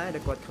រហែលដែរដែ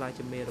លគាត់ខ្លាច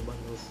ជាមេរបស់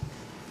លោក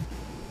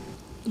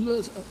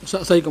សា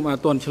ក់សីកុំអា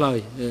តន់ឆ្លើយ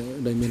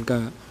ដែលមានកា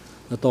រ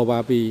តវ៉ា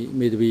ពី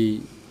មេធាវី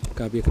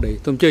ការពីក្តី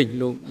សូមជើញ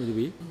លោកមេធា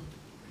វី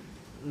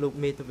លោក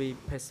មេធាវី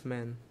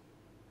Passman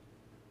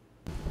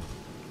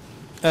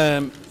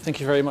Thank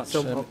you very much,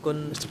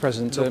 Mr.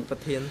 President.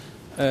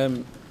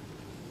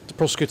 The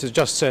prosecutor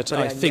just said, I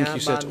think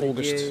you said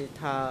August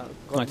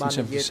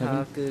 1977.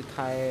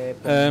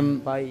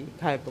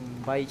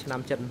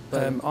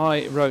 I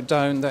wrote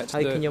down that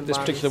this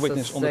particular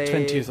witness on the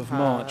 20th of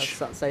March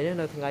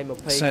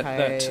said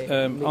that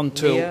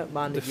until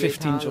the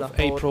 15th of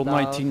April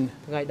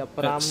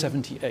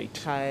 1978,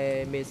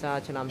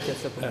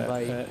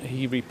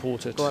 he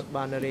reported to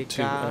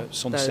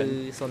Son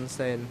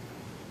Sen.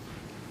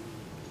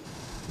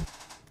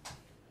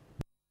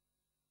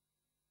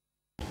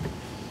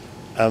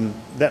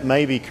 That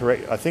may be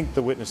correct. I think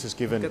the witness has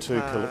given two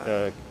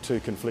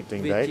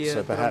conflicting dates, so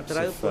perhaps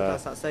if, I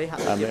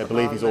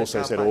believe he's also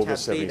said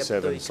August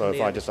 77, so if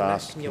I just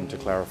ask him to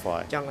clarify.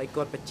 ចង់ឲ្យ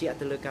គាត់បញ្ជាក់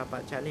ទៅលើការប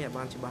រិច្ឆេទនេះឲ្យ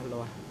បានច្បាស់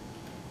លាស់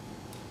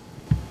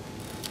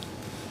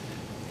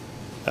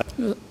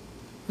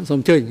សូ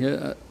មជើញ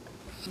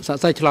សា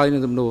ក់សីឆ្លើយនឹ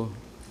ងសំណួរ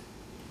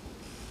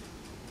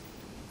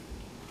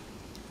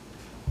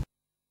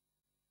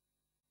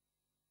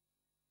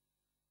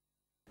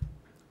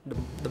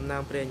តំណា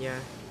ងព្រះញ្ញា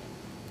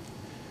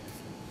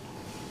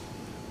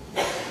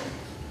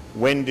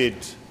When did,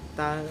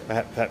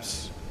 perhaps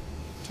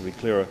to be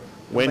clearer,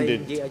 when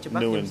did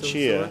Nguyen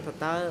Chia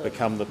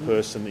become the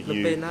person that you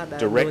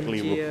directly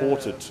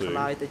reported to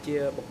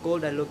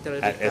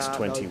at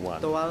S21?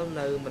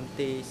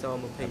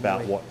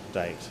 About what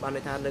date?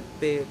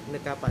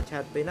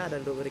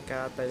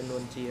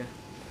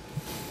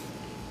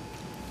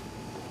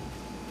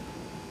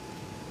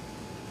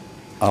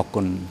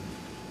 Okun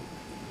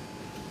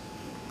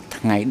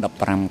ថ្ងៃ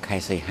15ខែ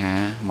សីហា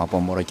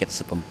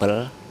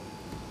1977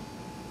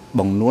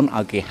បងនួន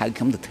ឲ្យគេហៅ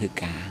ខ្ញុំទៅធ្វើ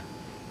ការ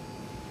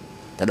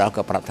ទៅដល់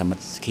ក៏ប្រាប់ថាមិត្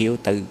តស្គីវ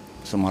ទៅ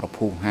សមរ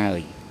ភូមិហើយ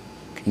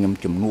ខ្ញុំ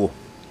ជំនួស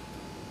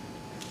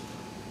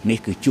នេះ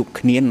គឺជួប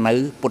គ្នានៅ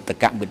ពុទ្ធ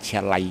កវិទ្យា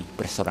ល័យ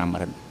ព្រះសុរាម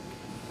រិទ្ធ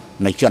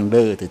នៅចន្ទ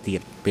លើទៅទៀ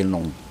តពេល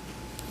នោះ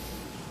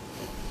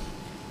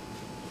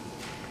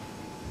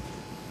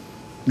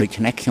ដូ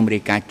ច្នេះខ្ញុំរា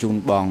យការណ៍ជូន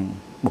ប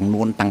ង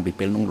នួនតាំងពី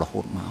ពេលនោះរ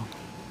ហូតមក Thank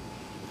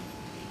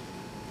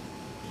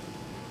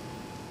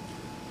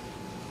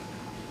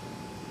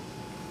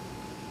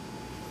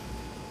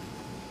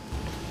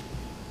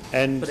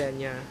And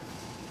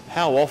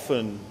how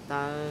often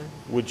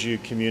would you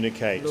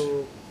communicate?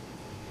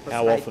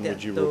 How often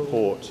would you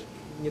report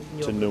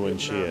to Nuon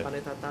Chea?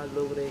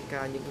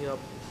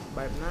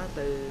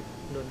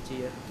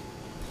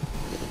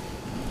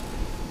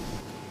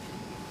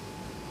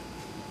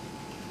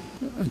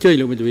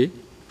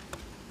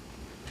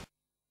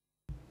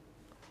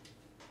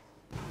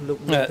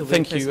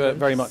 Thank you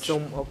very much.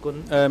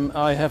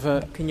 I have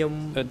a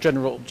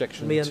general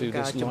objection to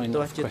this line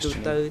of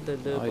questioning.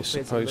 I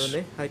suppose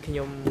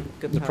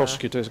the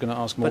prosecutor is going to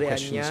ask more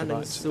questions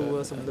about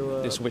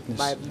this witness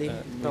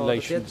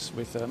relations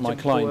with my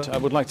client. I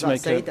would like to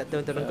make a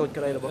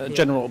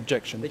general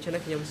objection.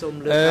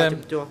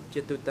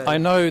 I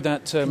know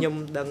that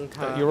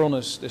Your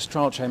Honours, this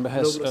trial chamber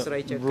has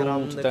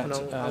ruled that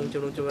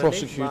the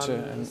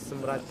prosecutor and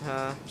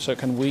so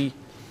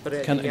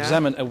can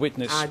examine a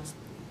witness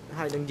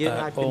on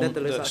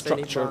the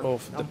structure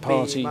of the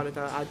party,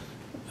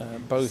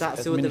 both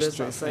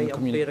administrative and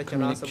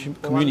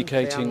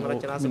communicating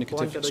or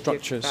communicative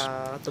structures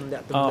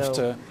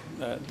after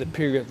the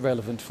period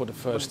relevant for the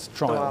first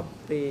trial.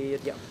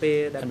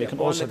 And we can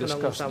also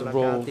discuss the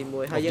role of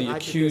the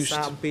accused,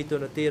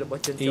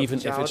 even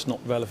if it's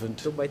not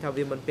relevant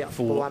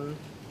for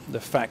the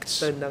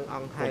facts or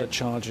the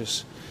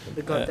charges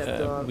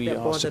we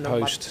are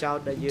supposed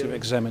to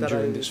examine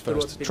during this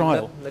first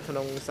trial.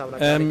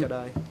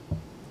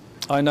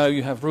 I know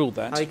you have ruled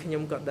that.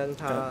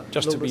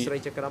 Just to be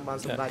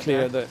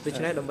clear, that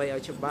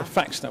the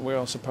facts that we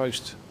are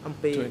supposed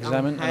to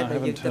examine, and I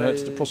haven't heard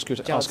the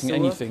prosecutor asking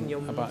anything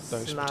about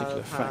those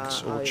particular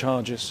facts or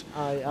charges,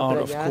 are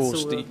of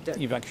course the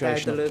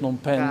evacuation of Phnom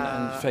Penh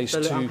and phase 2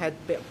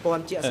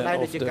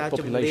 of the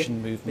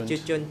population movement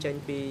in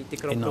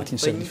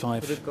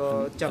 1975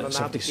 and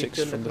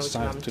 76 from the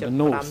south to the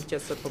north.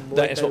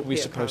 That is what we're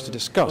supposed to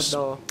discuss.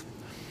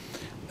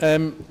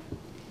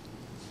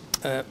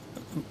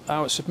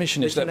 Our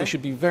submission is that we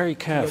should be very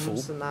careful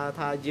to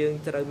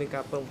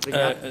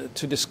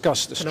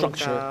discuss the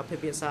structure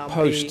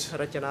post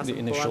the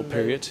initial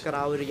period.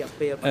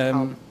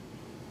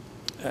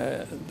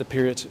 The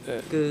period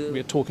we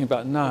are talking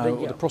about now,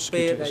 or the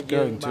prosecutor is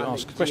going to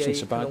ask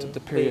questions about, the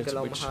period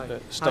which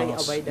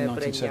starts in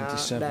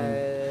 1977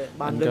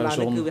 and goes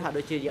on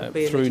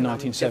through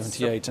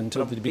 1978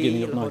 until the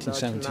beginning of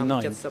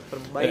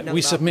 1979.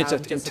 We submit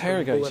that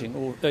interrogating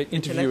or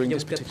interviewing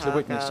this particular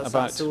witness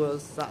about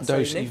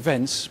those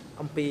events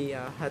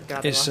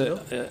is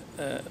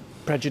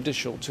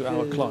prejudicial to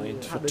our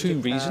client for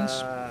two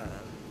reasons.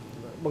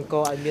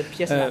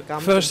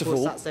 First of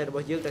all,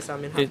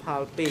 it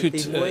could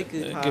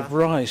give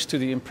rise to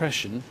the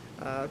impression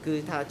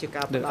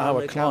that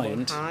our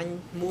client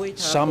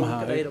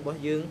somehow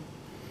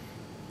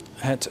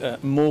had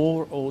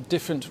more or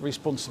different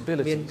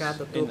responsibilities in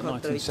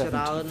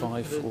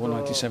 1975 or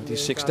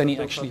 1976 than he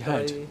actually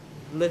had.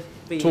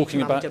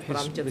 Talking about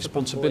his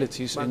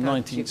responsibilities in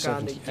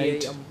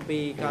 1978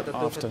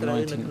 after the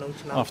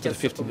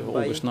 15th of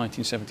August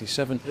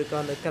 1977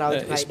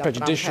 is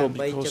prejudicial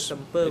because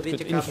it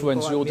could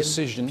influence your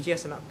decision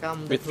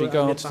with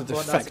regards to the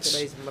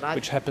facts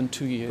which happened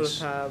 2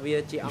 years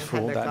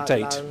before that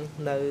date.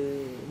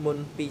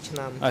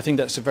 I think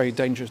that's a very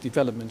dangerous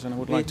development, and I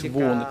would like to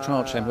warn the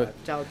trial chamber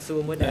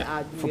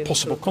for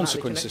possible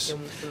consequences.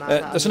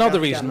 There's another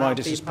reason why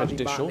this is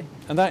prejudicial,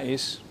 and that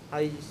is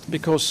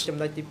because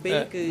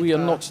we are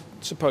not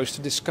supposed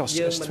to discuss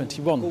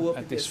S21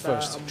 at this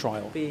first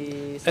trial.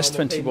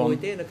 S21,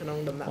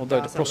 although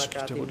the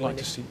prosecutor would like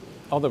to see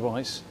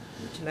otherwise,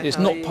 is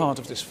not part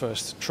of this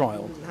first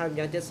trial.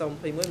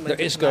 There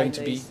is going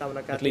to be,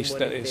 at least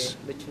that is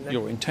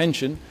your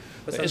intention,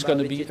 there is going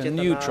to be a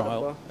new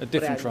trial, a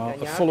different trial,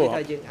 a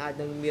follow-up,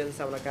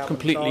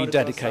 completely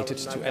dedicated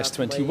to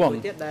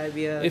S21.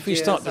 If we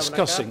start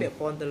discussing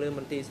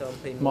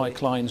my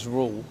client's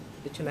role,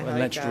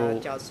 alleged role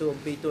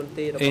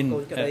in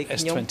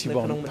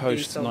S21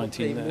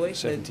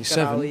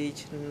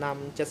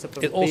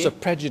 post-1977, it also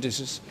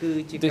prejudices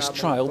this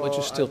trial, which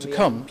is still to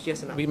come.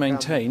 We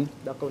maintain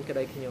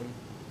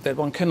that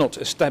one cannot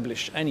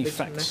establish any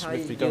facts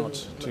with regard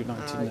to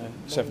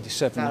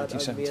 1977,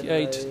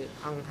 1978,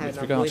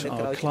 with regard to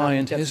our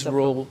client, his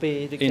role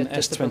in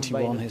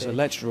S21, his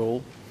alleged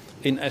role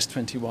in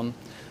S21,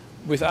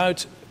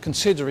 without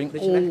considering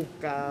all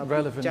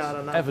relevant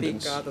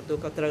evidence,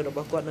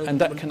 and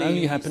that can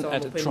only happen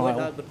at a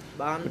trial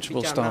which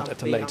will start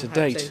at a later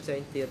date.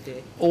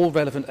 All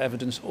relevant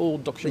evidence, all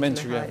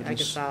documentary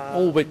evidence,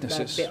 all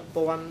witnesses.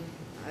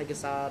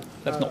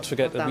 Let's not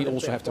forget that we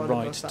also have the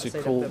right to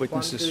call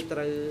witnesses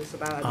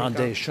à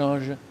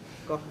décharge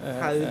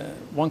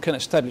one can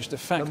establish the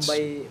facts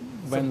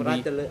when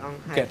we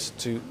get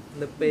to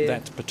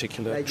that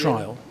particular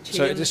trial.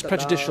 So it is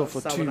prejudicial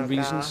for two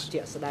reasons.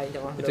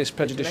 It is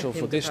prejudicial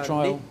for this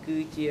trial,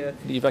 the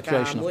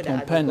evacuation of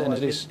Phnom Penh, and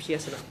it is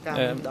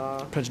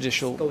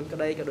prejudicial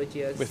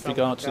with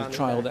regard to the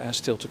trial that has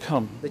still to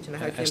come,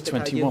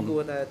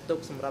 S21.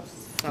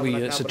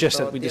 We suggest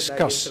that we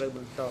discuss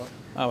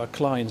our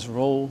client's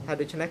role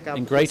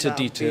in greater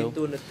detail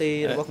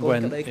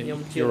when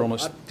Your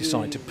Honours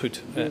decide to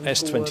put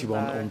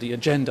S21 on the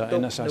agenda.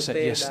 And as I said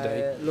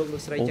yesterday,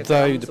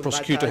 although the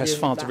prosecutor has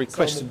filed a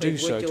request to do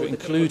so, to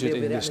include it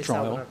in this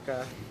trial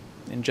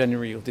in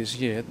January of this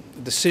year,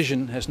 the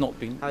decision has not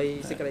been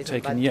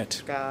taken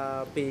yet.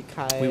 We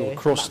will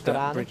cross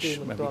that bridge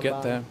when we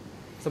get there.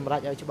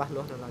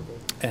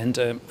 And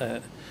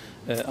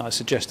I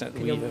suggest that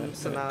we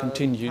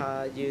continue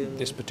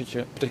this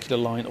particular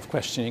line of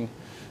questioning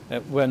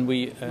when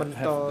we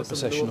have the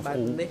possession of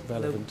all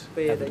relevant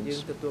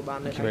evidence.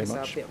 Thank you very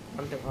much.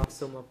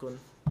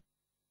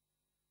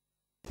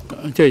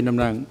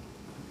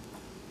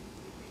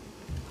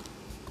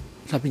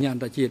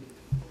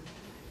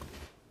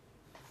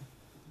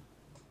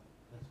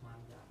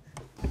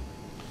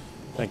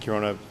 Thank you,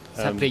 Your Honour.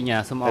 As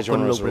Your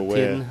Honours are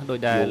aware,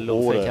 your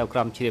order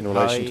in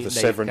relation to the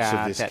severance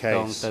of this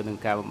case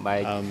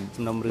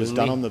was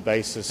done on the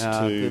basis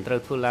to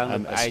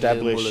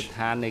establish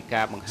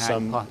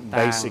some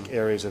basic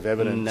areas of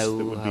evidence that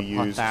would be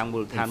used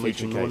in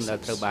future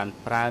cases.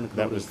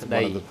 That was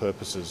one of the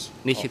purposes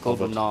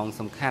of it.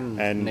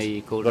 And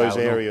those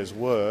areas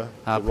were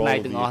the role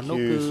of the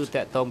accused,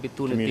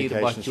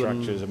 communication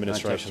structures,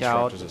 administration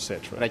structures,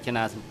 etc. Your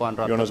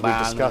Honours, we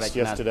discussed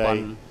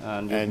yesterday,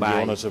 and Your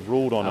Honours have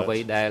ruled on it,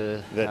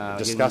 that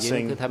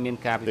discussing the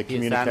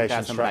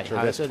communication structure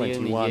of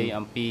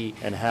S21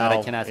 and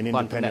how an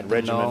independent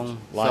regiment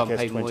like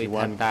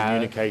S21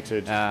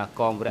 communicated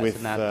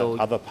with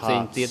other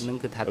parts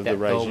of the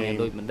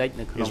regime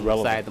is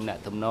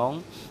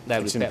relevant.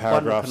 It's in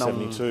paragraph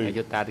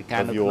 72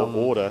 of your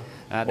order,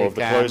 or of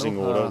the closing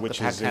order,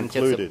 which is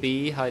included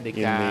in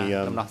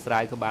the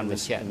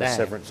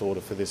severance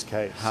order for this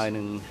case.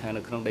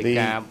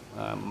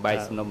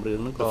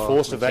 The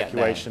forced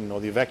evacuation, or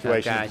the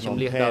evacuation of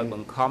Phnom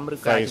Penh,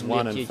 Phase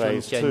 1 and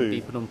Phase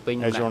 2,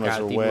 as Your Honours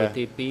are aware,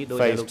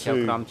 Phase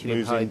 2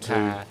 moves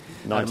into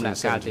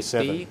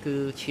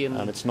 1977,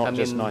 and it's not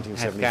just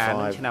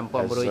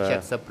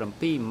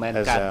 1975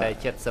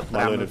 as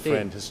my learned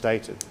friend has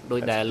stated.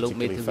 That's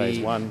particularly Phase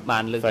 1.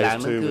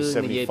 Phase 2 was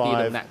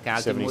 75,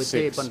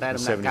 76 and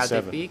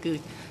 77.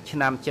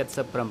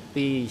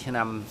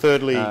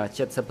 Thirdly,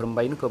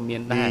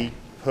 the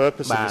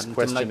purpose of this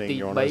questioning,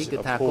 Your Honours,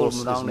 of course,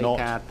 is not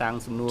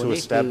to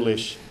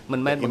establish the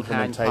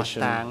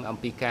implementation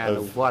of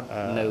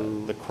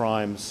the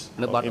crimes,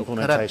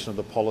 implementation of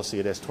the policy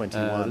at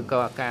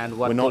S21.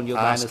 We're not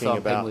asking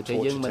about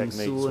torture techniques,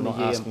 we're not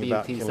asking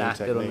about killing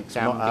techniques,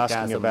 we're not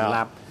asking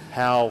about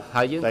how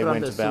they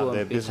went about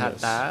their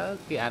business.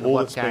 All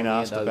that's been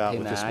asked about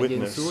with this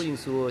witness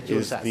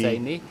is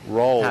the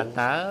role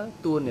that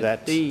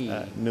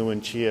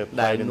Nguyen Chia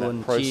played in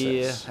that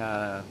process.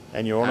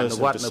 And Your Honours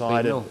have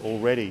decided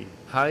already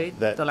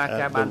that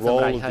the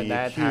role of the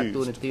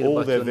accused,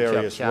 all their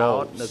various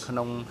roles,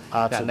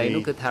 are to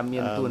be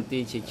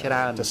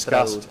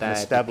discussed and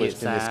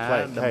established in this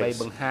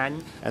case.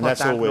 And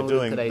that's all we're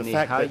doing. The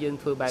fact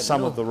that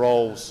some of the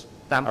roles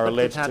are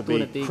alleged to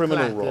be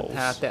criminal roles,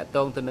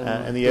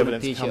 and the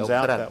evidence comes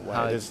out that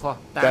way.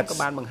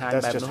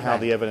 That's just how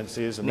the evidence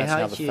is, and that's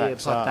how the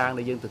facts are.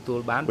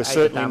 We're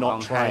certainly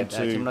not trying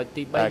to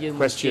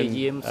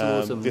question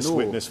this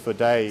witness for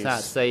days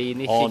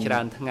on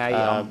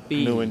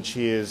Nguyen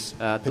Chia's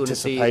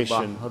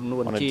participation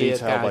on a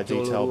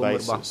detail-by-detail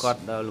basis.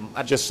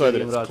 Just so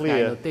that it's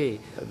clear, the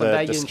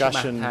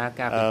discussion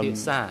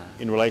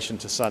in relation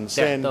to Sun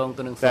Sen,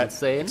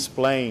 that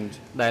explained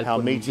how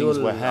meetings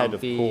were had,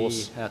 of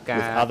course, with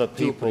other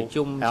people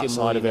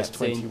outside of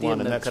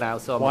S21, and that's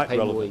quite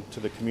relevant to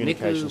the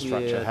communication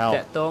structure, how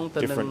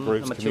different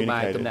groups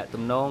communicated.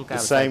 The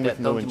same with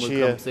Nguyen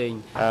Chia.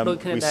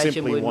 We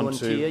simply want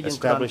to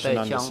establish and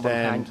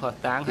understand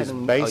his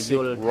basic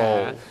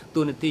role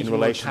in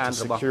relation to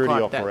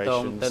security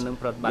operations,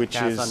 which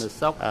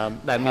is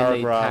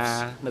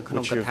paragraphs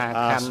which you've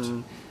asked,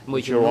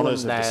 which Your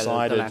Honours have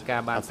decided are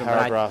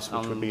paragraphs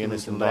which would be in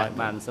this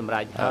indictment.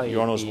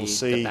 Your Honours will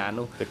see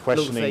the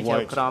questioning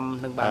won't go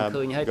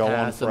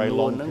on for a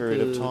long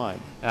period of time.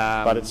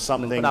 But it's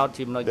something that, of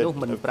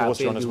course,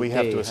 Your Honours, we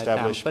have to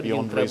establish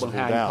beyond reasonable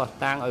doubt.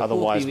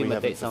 Otherwise, we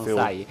haven't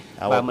fulfilled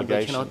our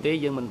obligation.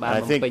 And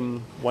I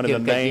think one of the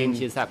main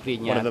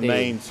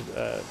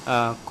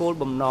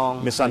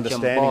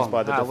misunderstandings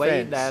by the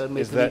defence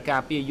is that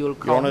Your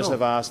Honours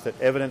have asked that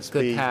evidence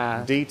be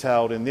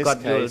detailed in this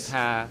case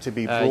to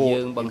be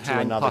brought into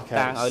another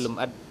case.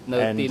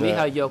 And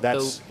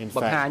that's in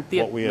fact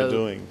what we are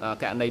doing.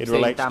 It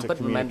relates to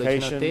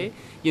communication,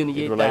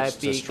 it relates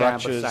to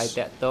structures,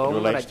 it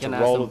relates to the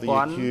role of the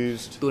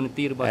accused,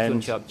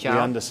 and we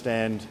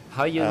understand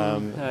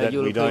that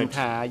we don't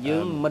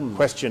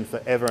question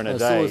forever and a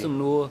day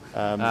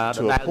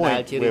to a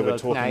point where we're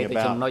talking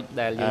about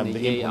the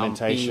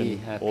implementation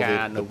or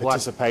the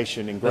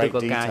participation in great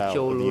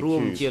detail of the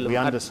accused. We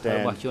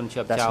understand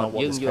that's not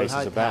what this case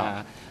is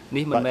about.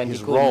 But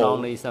his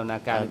role is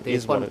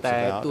what it's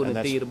about, and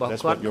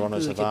that's what Your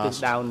Honours have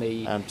asked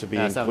to be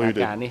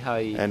included.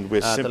 And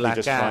we're simply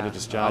just trying to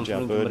discharge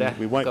our burden.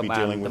 We won't be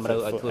dealing with it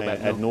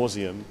ad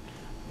nauseum,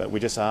 but we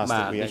just ask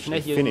that we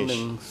actually finish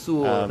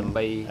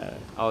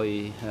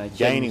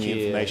gaining the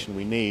information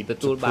we need to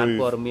prove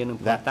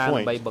that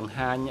point.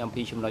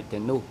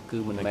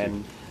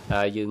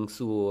 យើង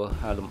សួរ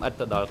លម្អិត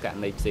ទៅដល់ករ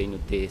ណីផ្សេង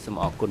នោះទេសូម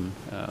អរគុណ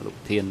លោក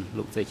ធាន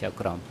លោកសេចក្ដី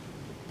ក្រម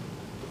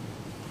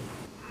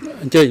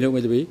អញ្ជើញលោក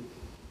មេធាវី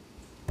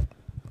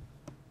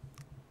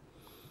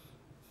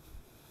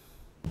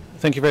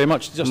Thank you very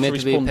much. Just to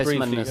respond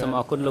briefly, សូមអ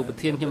រគុណលោកប្រ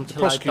ធានខ្ញុំឆ្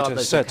លើយតប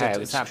ទៅខែ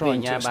សាភិ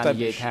ញ្ញាបាន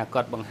និយាយថា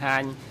គាត់បង្ហា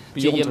ញ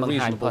ជាយាមបង្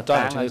ហាញផុស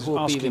តាងឲ្យហួស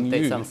ពីវិមតិ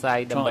សង្ស័យ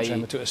ដើម្បីឲ្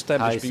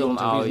យសូម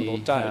ឲ្យ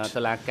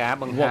តុលាការ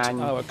បង្ហាញ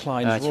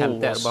ឆន្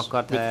ទៈរបស់គា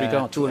ត់ថា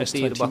ជួន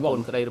នីតិរបស់កូ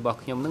នក្តីរបស់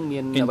ខ្ញុំនឹងមា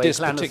នអ្វី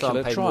ខ្លះនៅសម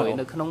21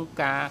នៅក្នុង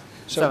ការ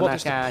សវន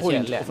កម្មជា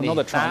ក់លាក់នេះ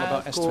តើ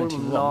គោល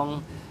បំណង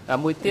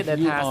មួយទៀតដែល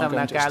ថាសវ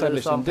នកម្ម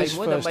លើសម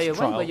21ដើម្បីអ្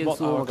វីបើយើង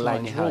សួរមកកន្លែង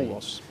នេះហើយ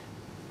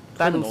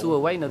តើនឹងសួរ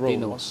អ្វីនៅទី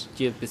នោះ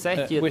ជាពិសេស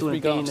ជាទូន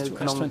ទីនៅ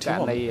ក្នុងករ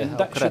ណី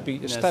ក្រិត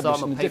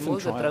សម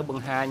21ក៏ត្រូវប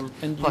ង្ហាញ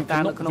ផុសតា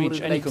ងនៅក្នុងរឿ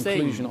ងដីផ្សេ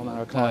ង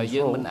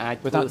យើងមិនអាច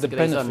ធ្វើសេចក្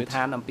តីសន្និដ្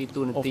ឋានអំពី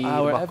ទូនទី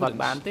របស់គាត់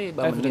បានទេ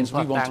បើមិនមាន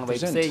ផុសតាងអ្វី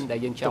ផ្សេងដែល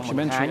យើងចង់ប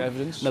ង្ហាញ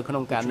នៅក្នុ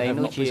ងករណី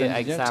នោះជា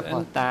ឯកសារផុ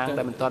សតាង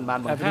ដែលមិនទាន់បាន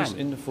បង្ហាញ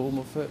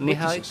នេះ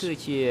ហើយគឺ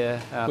ជា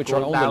គោ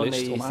លដៅ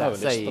នៃសា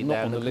ក្សី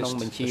ដែលនៅក្នុង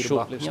បញ្ជីរប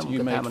ស់ខ្ញុំ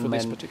គឺថាមិនមែ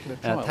ន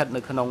ស្ថិត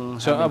នៅក្នុង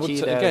បញ្ជី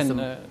ដែល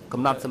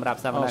កំណត់សម្រាប់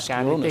សវនក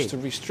ម្មនេះទេ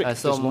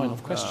សូម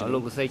លោ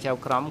កសេចក្ដី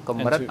ក្រមក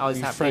ម្រិតឲ្យ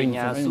សហប្រញ្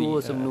ញាសួរ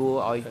សំណួរ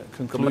ឲ្យ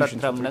កម្រិត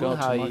ត្រឹមនឹង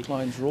ហើយ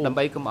ដើម្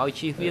បីកុំឲ្យ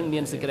ជៀសវាងមា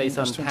នសេចក្តីស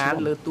ន្និដ្ឋាន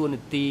លើទួលនី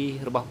តិ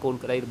របស់កូន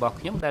ក្តីរបស់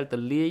ខ្ញុំដែលទ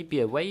លាយពី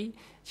អ្វី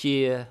ជា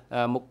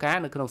មុខការ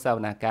នៅក្នុងសវ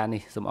នកម្ម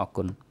នេះសូមអរ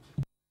គុណ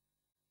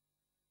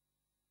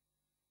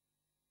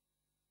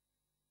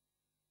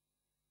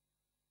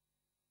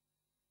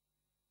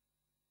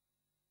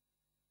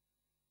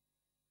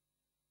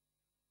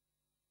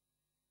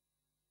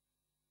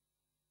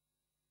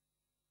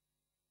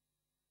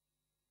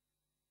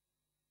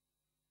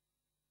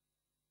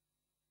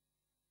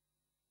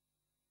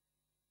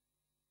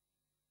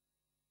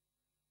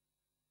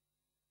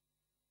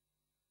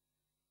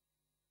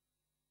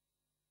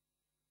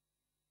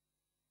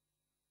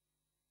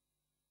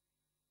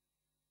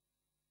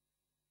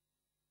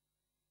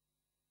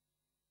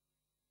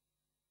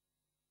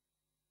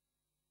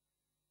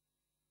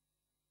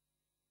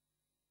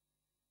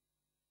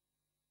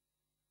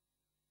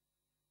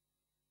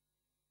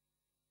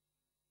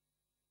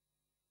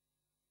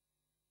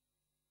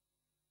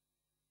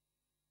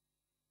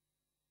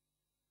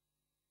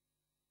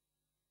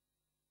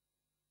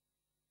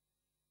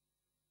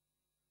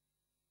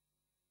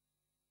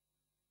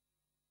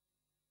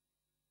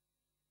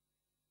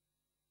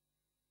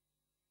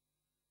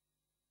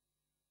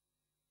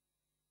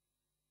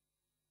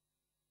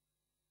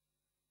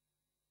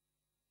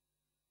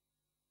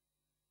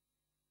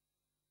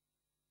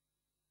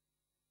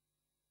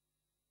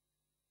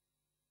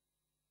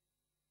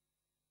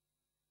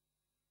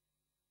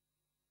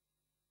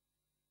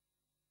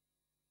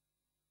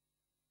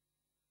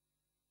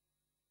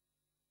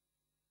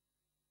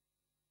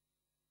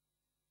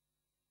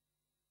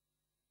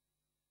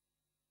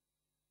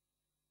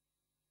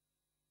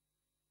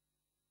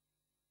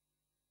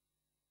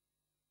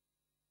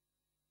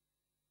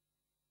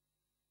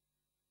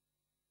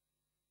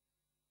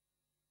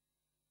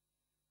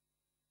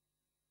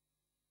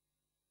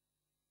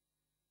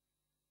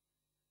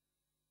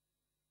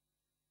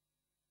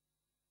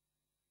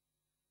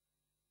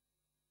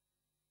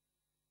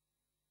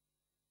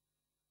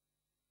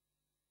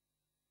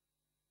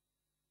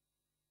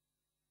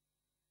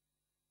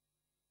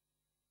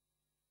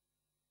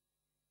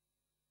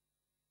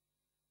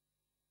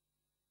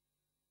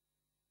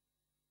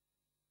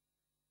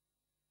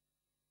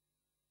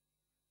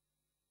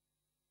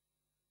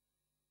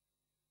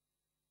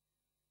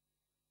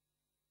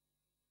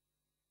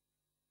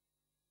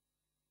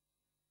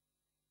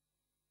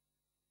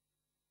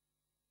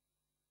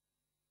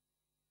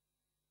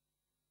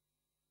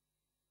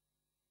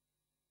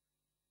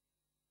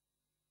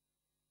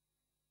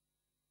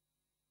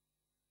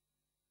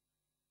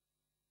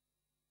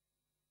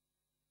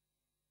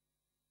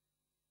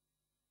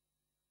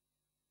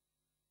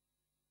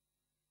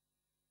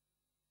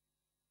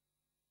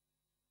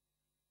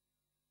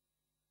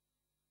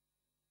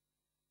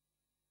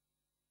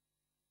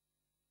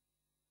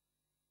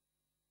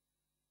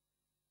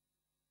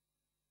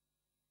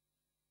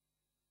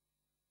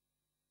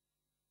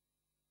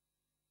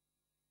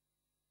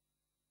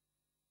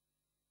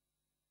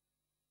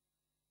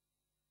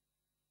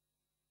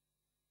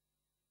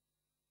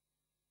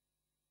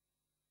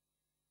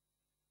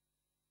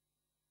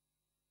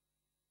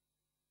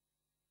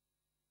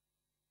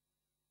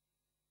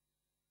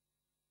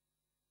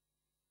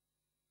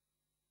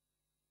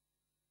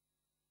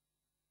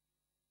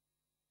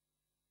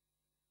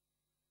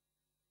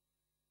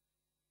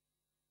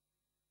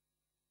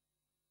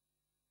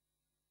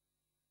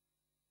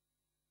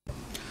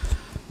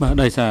បាទ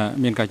ដោយសារ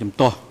មានការចំ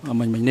ទាស់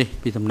មិញនេះ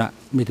ពីសំណាក់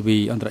មេធាវី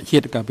អន្តរជា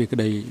តិការពីក្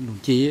តីលោក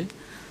ជា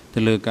ទៅ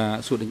លើការ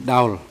សួរដេញ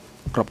ដោល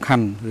ក្របខ័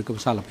ណ្ឌឬក៏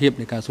វិសាលភាព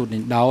នៃការសួរដេ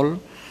ញដោល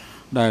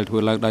ដែលធ្វើ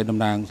ឡើងដោយតំ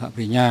ណាងសហប្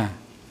រញ្ញា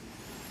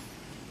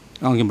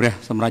អង្គជំរះ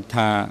សម្រាប់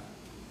ថា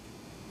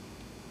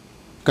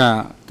ការ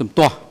ចំ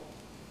ទាស់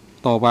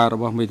តវ៉ារ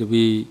បស់មេធា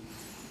វី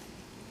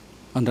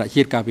អន្តរ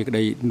ជាតិការពីក្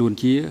តីនួន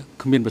ជា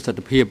គ្មានប្រសិទ្ធ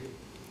ភាព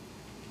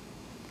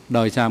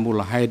ដោយសារមូ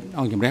លហេតុ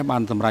អង្គជំរះបា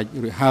នសម្រេច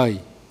រួចហើយ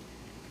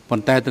ប៉ុ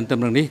ន្តែទន្ទឹម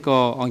នឹងនេះក៏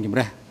អង្គជំ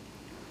រះ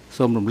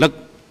សូមរំលឹក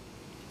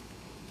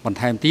បន្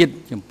ថែមទៀត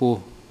ចំពោះ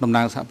តំ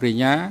ណាងសហប្រញ្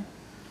ញា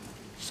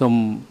សូម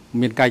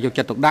មានការយក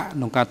ចិត្តទុកដាក់ក្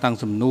នុងការតាំង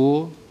សំណួរ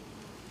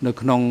នៅ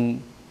ក្នុង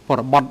ប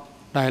រិបទ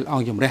ដែលអ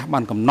ង្គជំរះបា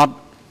នកំណត់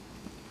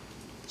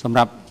សម្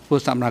រាប់ធ្វើ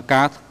សកម្មភាព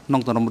ក្នុ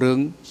ងតំណរឿង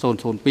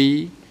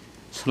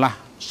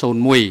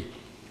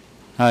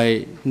002/01ហើយ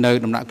នៅ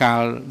ដំណាក់កាល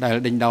ដែល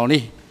ដេញដោល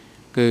នេះ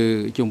គឺ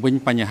ជុំវិញ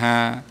បញ្ហា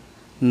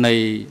នៃ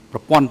ប្រ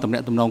ព័ន្ធទំនា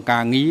ក់ទំនង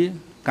ការងារ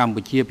កម្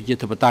ពុជាប្រជា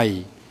ធិបតេយ្យ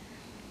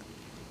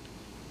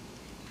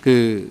គឺ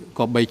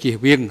ក៏បីជៀស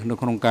វាងនៅ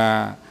ក្នុងការ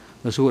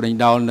សួរដេញ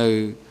ដោលនៅ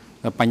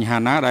បញ្ហា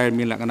ណាដែល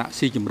មានលក្ខណៈ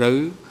ស៊ីជម្រៅ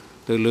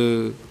ទៅលើ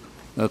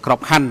ក្រប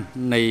ខ័ណ្ឌ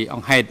នៃអ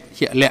ង្គហេតុ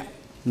ជាក់លាក់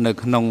នៅ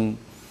ក្នុង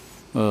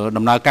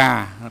ដំណើរការ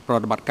ប្រ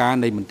តិបត្តិការ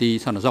នៃមន្ទីរ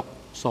សន្តិសុខស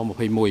-21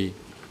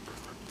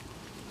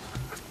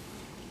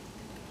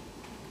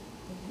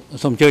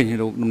សូមអញ្ជើញ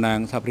លោកតំណាង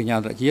សហប្រញ្ញា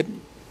អន្តរជាតិ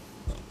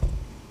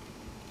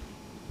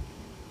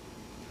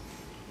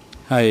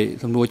ហើយ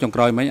សំណួរចុងក្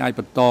រោយមិញអាច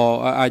បន្ត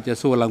អាច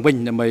សួរឡើងវិញ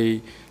ដើម្បី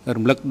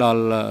រំលឹកដ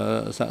ល់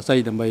សាក្សី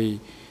ដើម្បី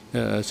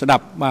ស្ដា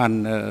ប់បាន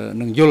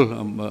នឹងយល់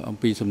អំ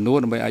ពីសំណួរ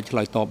ដើម្បីអាចឆ្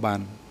លើយតបបា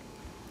ន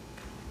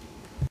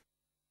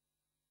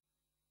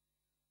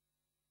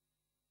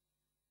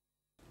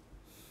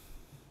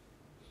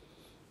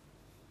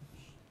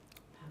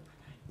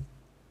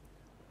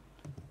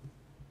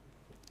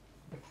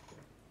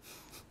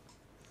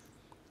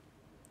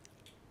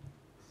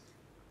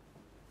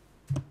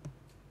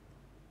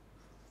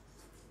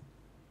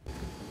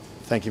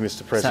Thank you,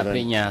 Mr. President.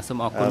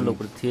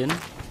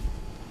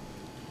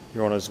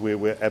 Your Honours,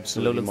 we're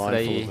absolutely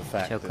mindful of the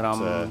fact that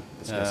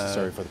it's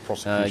necessary for the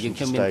prosecution to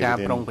stay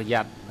within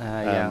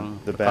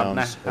the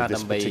bounds of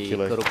this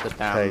particular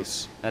case.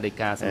 And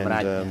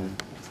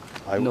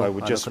I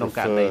would just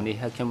refer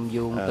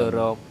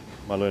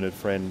my learned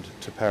friend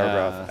to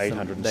paragraph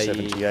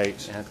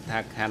 878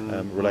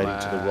 relating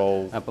to the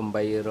role of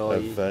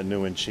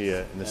Nguyen Chia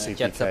in the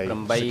CPK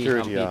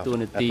security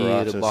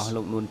apparatus.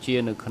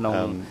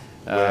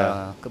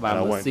 And I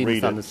won't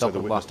read it so the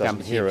witness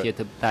doesn't hear it,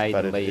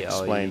 but it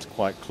explains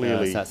quite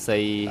clearly the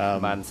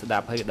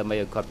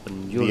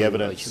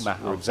evidence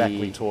we're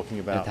exactly talking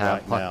about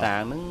right now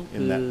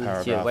in that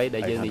paragraph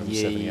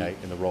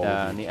 878 in the role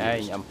of the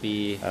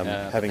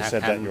having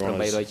said that, Your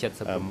Honours,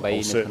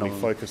 I'll certainly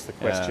focus the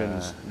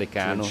questions to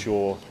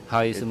ensure it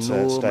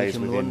stays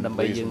within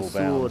reasonable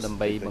bounds that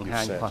you've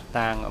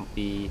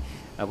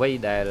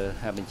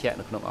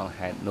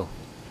set.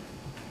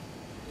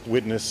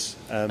 Witness,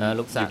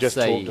 you just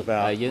talked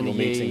about your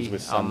meetings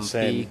with Son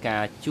Sen,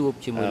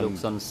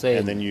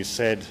 and then you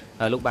said,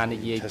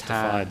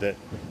 testified that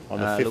on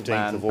the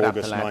 15th of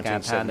August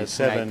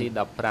 1977,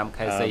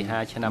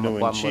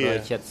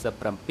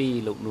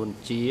 Nguyen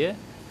Chia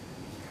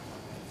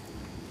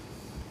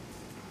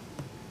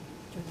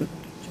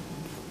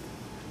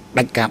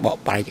ដាច់ការបក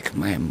ប្រែជាខ្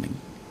មែរមិញ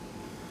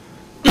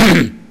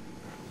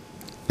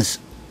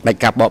ដាច់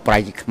ការបកប្រែ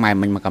ជាខ្មែរ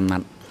មិញមកកំណ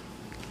ត់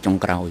ចុង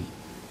ក្រោយ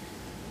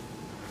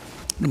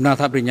ដំណើរ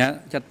ថាបរិញ្ញា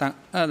ចាត់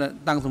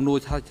តាំងសំណួរ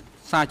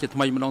សារជាថ្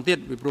មីម្ដងទៀត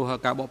ពីព្រោះ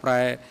ការបកប្រែ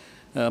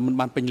មិន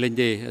បានពេញលេញ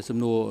ទេសំ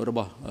ណួររប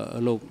ស់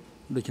លោក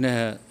ដូច្នេះ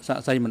សា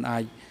ក្សីមិនអា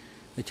ច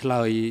ឆ្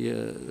លើយ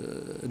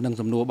នឹង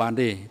សំណួរបាន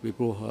ទេពី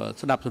ព្រោះ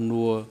ស្ដាប់សំ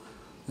ណួរ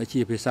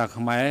ជាភាសា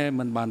ខ្មែរ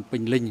មិនបានពេ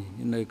ញលេញ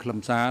នៅខ្លឹម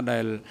សារដែ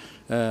ល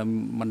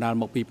បណ្ដាល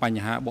មកពីប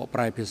ញ្ហាបកប្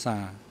រែភាសា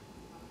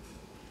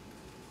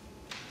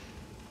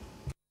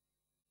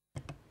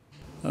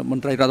ម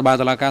ន្ត្រីរដ្ឋបាល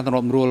តុលាការសម្រ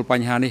បសម្រួលប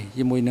ញ្ហានេះ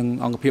ជាមួយនឹង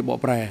អង្គភាពបក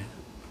ប្រែ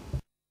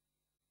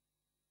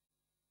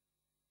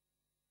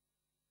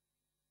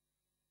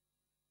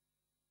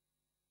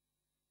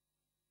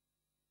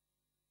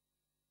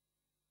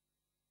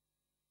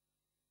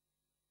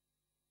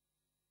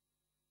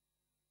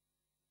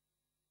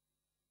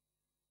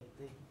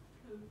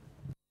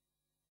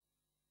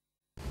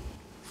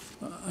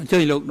អញ្ជើ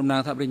ញលោកតំណា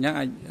ងសហប្រញ្ញា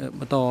អាច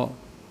បន្ត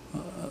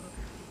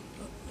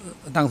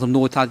តាំងសំ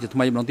ណួរថាជាថ្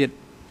មីម្ដងទៀត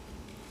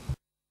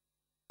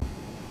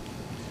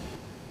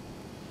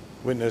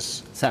Witness,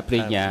 សហប្រ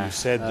ញ្ញា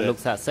លោក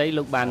សាក្សី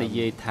លោកបាននិ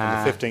យាយថា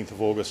 15th of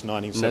August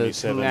 1977 នៅ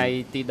ថ្ងៃ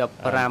ទី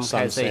15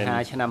ខែសីហា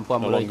ឆ្នាំ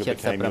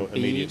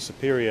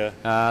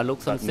1977លោក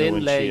សុនសេន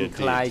លែង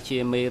ក្លាយជា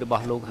មេរប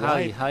ស់លោកហើ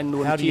យនួ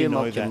នជាម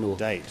កជំនួស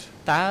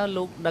តើ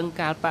លោកដឹង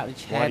កាលបរិច្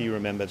ឆេទ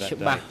ច្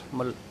បាស់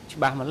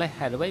ម្លេះ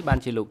ហេតុអ្វីបាន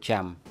ជាលោក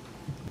ចាំ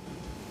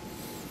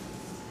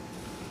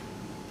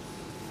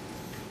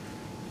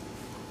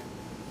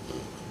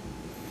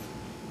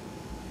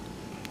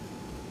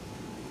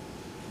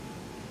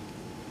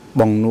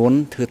បងនួន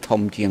ធ្វើ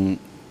ធំជាង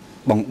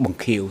បង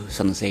ខៀវ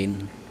សុនសេន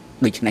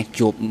ដូច្នេះ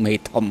ជួបមេ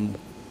ធំ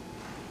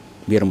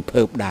វារំ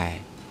ភើបដែរ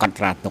កត់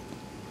ត្រាទុក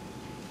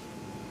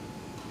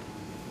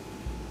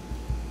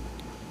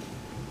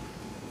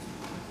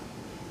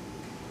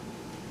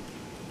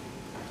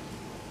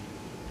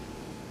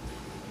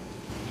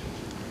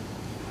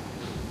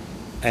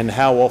And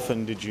how often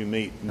did you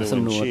meet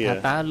Nuon Chia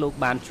តើលោក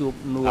បានជួប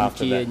នួន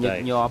ជាញឹក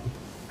ញាប់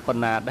ប៉ុ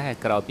ណ្ណាដែរ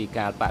ក្រោយពី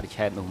ការបរិច្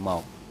ឆេទនោះម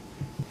ក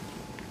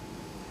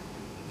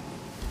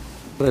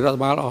រដ្ឋ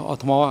បាលអស់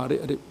ថ្ម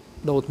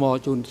ដូរថ្ម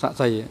ជូនសាក់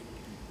សី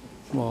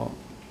ថ្ម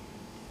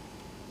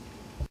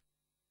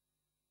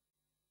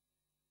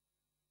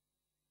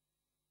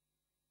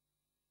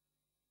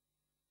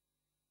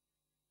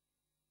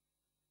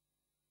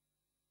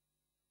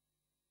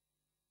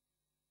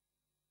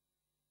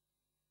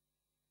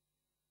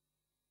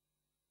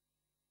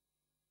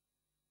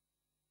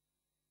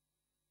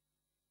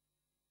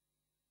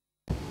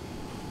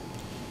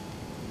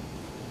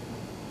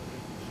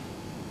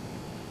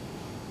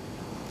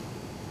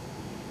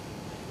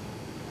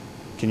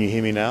Can you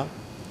hear me now?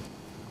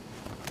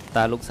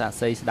 តើលោកសាក់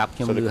សីស្ដាប់ខ្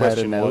ញុំឮហើយ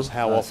ឬនៅ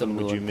សំ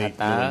ណួរថា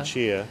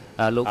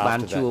តើលោកបាន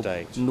ជួប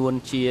នួន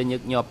ជាញឹ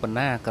កញាប់ប៉ុណ្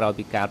ណាក្រោយ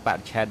ពីការបរិ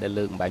ច្ឆេទដែល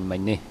លើកបាញ់មិ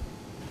ញនេះ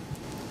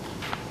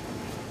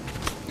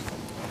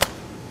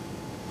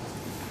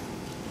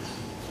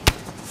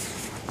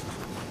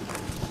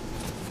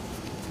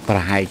ប្រ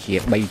ហែលជា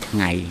3ថ្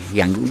ងៃ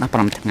យ៉ាងយូរណាស់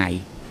5ថ្ងៃ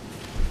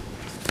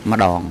ម្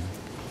ដង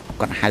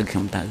គាត់ហៅខ្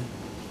ញុំទៅ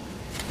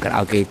គាត់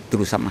ឲ្យគេទូ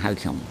រស័ព្ទមកហៅ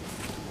ខ្ញុំ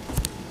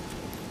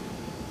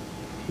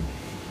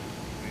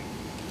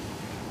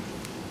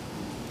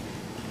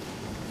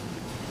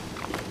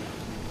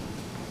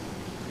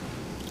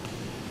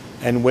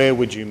And where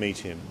would you meet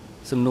him?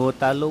 សំណួរ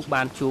តើលោក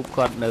បានជួប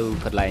គាត់នៅ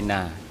កន្លែង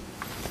ណា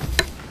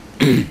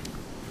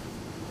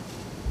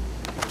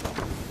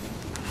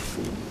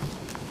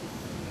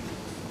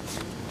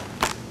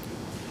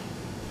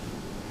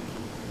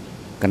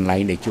កន្លែ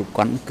ងដែលជួប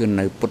គាត់គឺ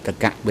នៅពុទ្ធ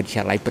កវិទ្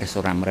យាល័យព្រះសុ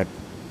រាម្រិត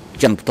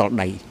ចិនផ្ទាល់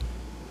ដី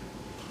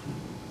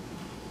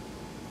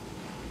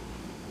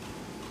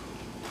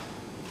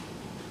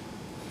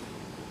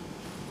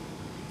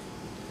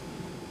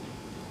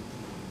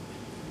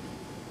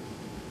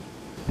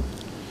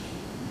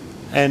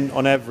And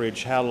on average,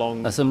 how long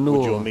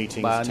would your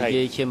meetings take? បើនិ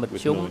យាយជាមធ្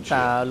យម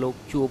តើលោក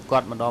ជួបគា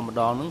ត់ម្ដង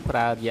នឹងប្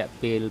រើរយៈ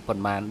ពេលប៉ុ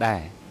ន្មានដែ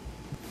រ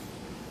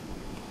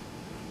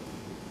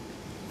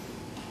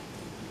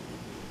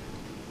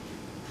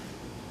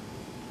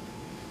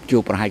ជួ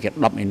បប្រហែលជា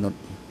10មីនុត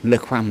លើ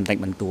សខ្វះបន្តិច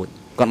បន្តួច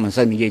គាត់មិន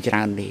សូវនិយាយច្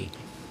រើនទេ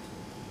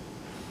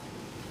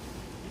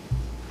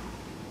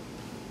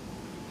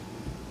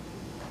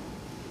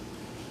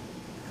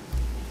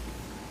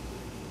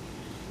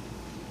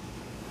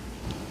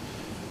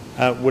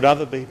Would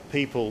other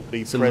people be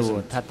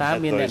present ថាតើ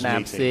មានអ្នកណា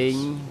ផ្សេង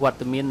វត្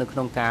តមាននៅក្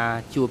នុងការ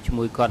ជួបជា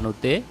មួយគាត់នោះ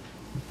ទេ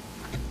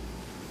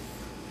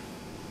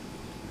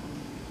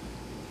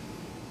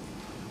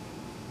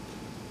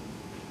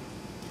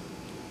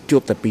ជួ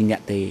បតែ2នា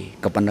ក់ទេ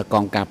ក៏ប៉ុន្តែក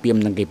ងការពារ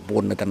នឹងគេពួ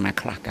ននៅតាណា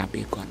ខ្លះការ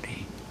ពារគាត់ទេ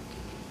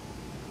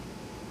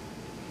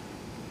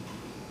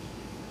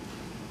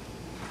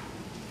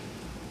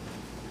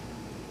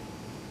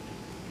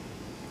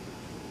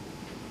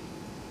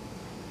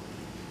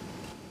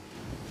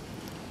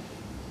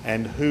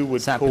And who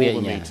would call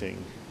the meeting?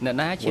 អ្នក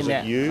ណាជាអ្ន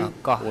ក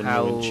កោះហៅ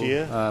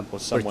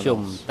ប្រជុំ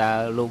តើ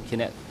លោកជា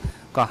អ្នក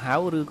កោះហៅ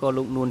ឬក៏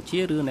លោកនួន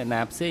ជាឬអ្នកណា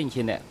ផ្សេង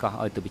ជាអ្នកកោះ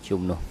ឲ្យទៅប្រជុំ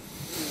នោះ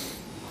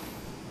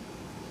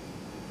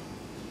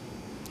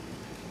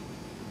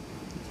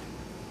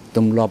ទ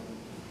ម្លាប់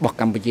របស់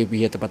កម្ពុជាប្រ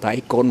ជាធិបតេយ្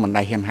យកូនមិន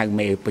ដែលហ៊ានហៅ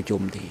មេប្រ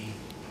ជុំទេ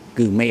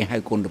គឺមេហៅ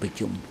កូនទៅប្រ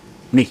ជុំ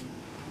នេះ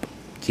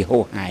ជាហោ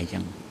ហាយអញ្ចឹ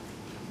ង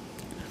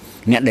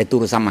អ្នកដែលទូ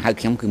រស័ព្ទមកហៅ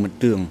ខ្ញុំគឺមិន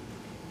ទឿង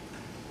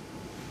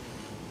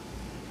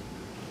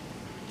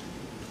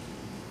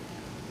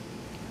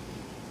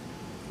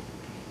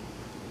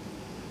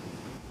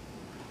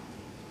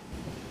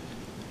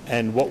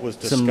And what was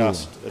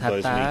discussed at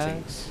those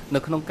meetings? នៅ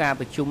ក្នុងការ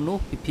ប្រជុំនោះ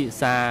ពិភាក្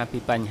សាពី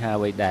បញ្ហា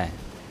អ្វីដែរ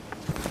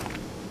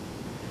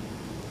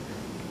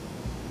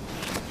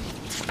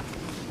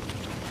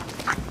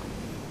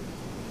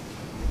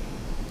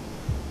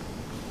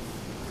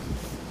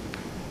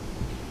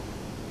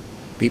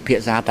ពិភា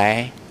ក្សាតែ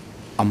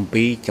អំ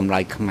ពីចម្លើ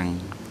យខ្មាំង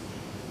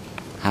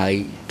ហើយ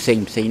ផ្សេង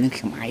ហ្នឹង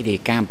ខ្ញុំអាចរាយ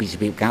ការណ៍ពីស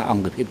ភាពការអ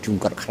ង្គភាពជូន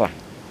គាត់ខ្លះ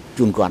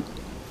ជូនគាត់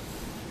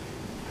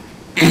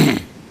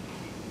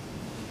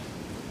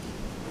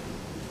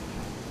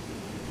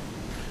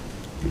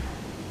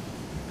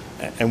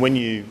And when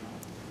you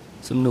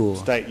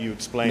state you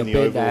explain the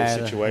overall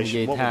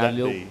situation, what would that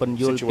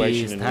be?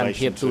 Situation in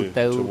relation to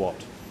what?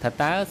 ថា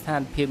តើស្ថា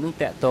នភាពនឹង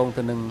តកតង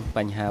ទៅនឹងប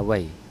ញ្ហាអ្វី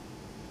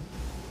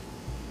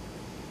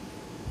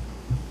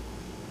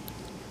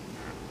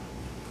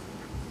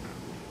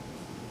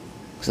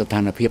ស្ថា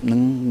នភាពនឹ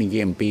ងនិយា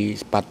យអំពី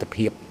បត្តិ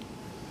ភាព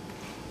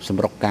ស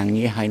ម្រុកការ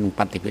ងារហើយនឹង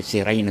បត្តិភាពសេ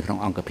រីនៅក្នុង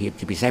អង្គភាព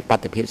ជាពិសេសប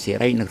ត្តិភាពសេ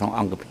រីនៅក្នុង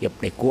អង្គភាព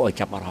ដែលគួរឲ្យ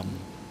ចាប់អារម្ម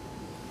ណ៍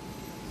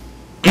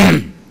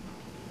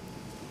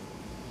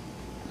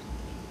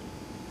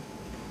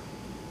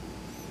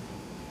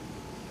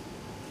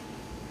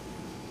And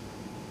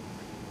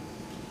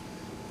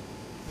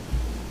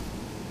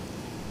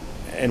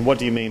And what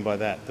do you mean by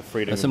that, the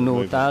freedom of movement? សំណួ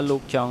រតើលោ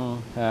កចង់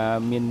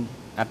មាន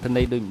អត្ថ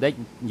ន័យដូចមិនដេច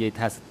និយាយ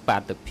ថាបា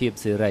តុភាព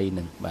សេរី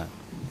នឹងបាទ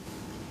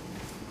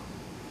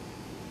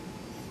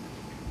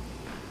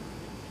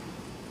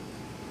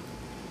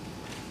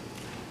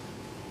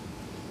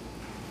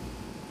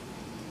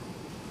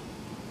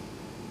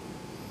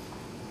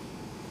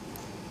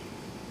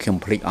ខ្ញុំ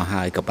ភ្លេចអស់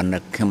ហើយក៏ប៉ុន្តែ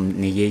ខ្ញុំ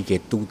និយាយជា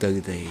ទូទៅ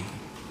ទេ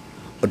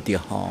ឧទា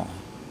ហរណ៍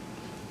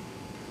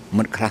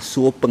មិត្តខ្លះ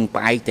សួរពឹង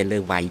ផ្អែកទៅលើ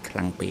វាយខ្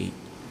លាំងពេក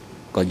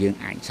ក៏យើង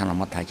អាចសន្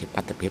មតថាជា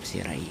បាតុភាពសេ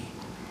រី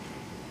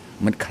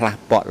មិត្តខ្លះ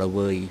បកល្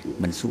វើយ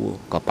មិនសួរ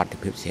ក៏បាតុ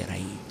ភាពសេ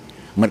រី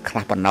មិត្តខ្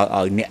លះបណ្ដោយ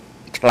ឲ្យអ្នក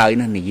ឆ្លើយ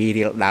នោះនិយាយ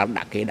រៀលដាល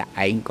ដាក់គេដាក់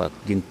ឯងក៏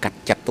យើងកាត់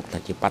ចាត់ទុកថា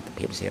ជាបាតុ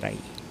ភាពសេរី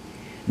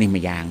នេះ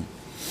ម្យ៉ាង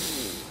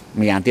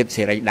ទៀត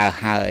សេរីដើរ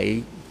ហើយ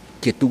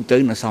ជាទូទៅ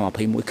នៅស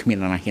21គ្មាន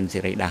នរណាហ៊ានសេ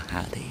រីដើរ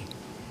ហើរទេ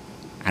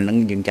អានឹង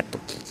យើងចាត់ទុ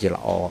កជា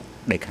ល្អ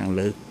ដែលខាង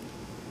លើ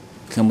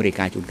ខ្ញុំរាយ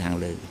ការណ៍ជូនខាង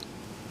លើ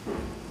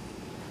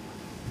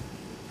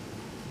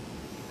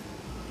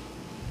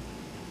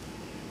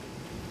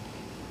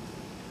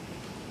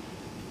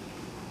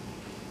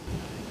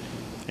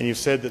And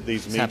you've said that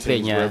these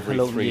meetings were every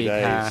 3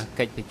 days.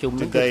 កិច្ចប្រជុំ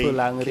នេះគឺធ្វើ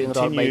ឡើងរៀង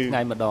រាល់3ថ្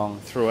ងៃម្ដង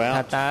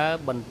ថាតើ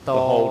បន្ត the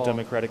whole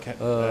democratic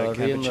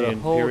Kampuchean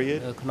period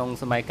ក្នុង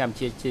សម័យកម្ពុ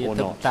ជាជា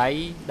ធិបតេយ្យ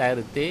ដែរ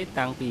ឬទេ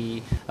តាំងពី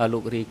លោ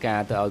ករាយការ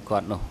ណ៍ទៅឲ្យគា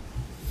ត់នោះ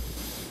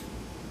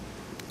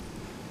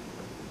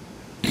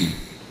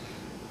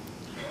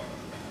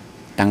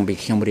តាំងពី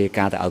ខ្ញុំរាយ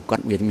ការណ៍ទៅឲ្យគា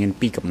ត់វាមាន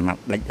2កំណ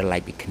ត់ដាច់ដライ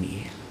ពីគ្នា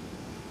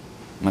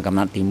មួយកំណ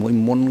ត់ទី1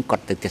មុនគា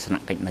ត់ទៅទស្សន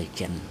កិច្ចនៅ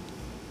ចិន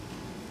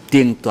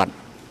ទៀងទាត់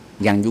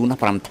យ៉ាងយូរណា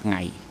ស់5ថ្ងៃ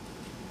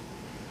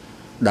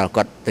ដល់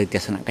គាត់ទៅទ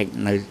ស្សនកិច្ច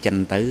នៅចិន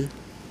ទៅ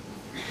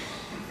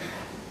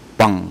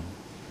បង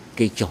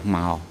គេចុះម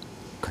ក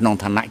ក្នុង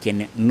ឋានៈជា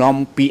អ្នកនាំ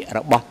ពាក្យរ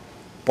បស់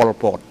ប៉ុល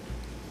ពត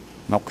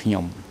មកខ្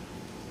ញុំ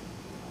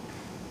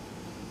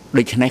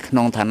ដូច្នេះក្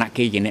នុងឋានៈ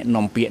គេជាអ្នក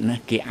នាំពាក្យណា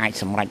គេអាច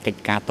សម្រេចកិច្ច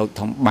ការតូច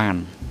ធំបាន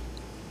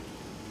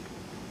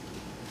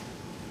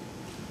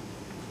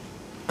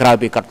ក្រោយ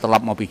ពីគាត់ត្រឡ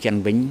ប់មកពីចិន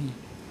វិញ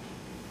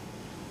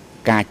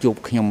ការជួប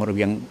ខ្ញុំរ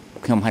វាង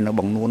ខ្ញុំហើយនៅ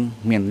បងនួន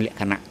មានលក្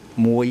ខណៈ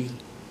មួយ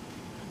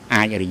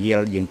អាចរយ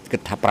ល់យើងគិ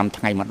តថា5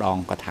ថ្ងៃម្ដង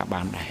ក៏ថា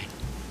បានដែរ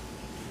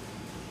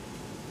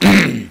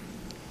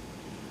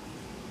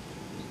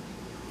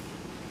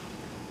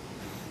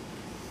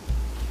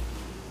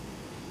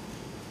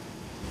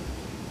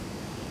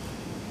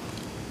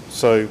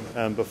So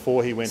before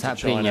he went to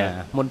China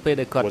មុនពេល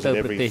ដែលគាត់ទៅ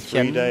ប្រទេស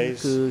ចិន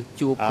គឺ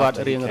ជួបគាត់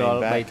រៀងរា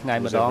ល់3ថ្ងៃ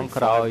ម្ដង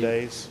ក្រោយ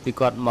ពី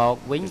គាត់មក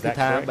វិញគឺ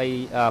ថា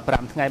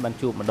5ថ្ងៃបាន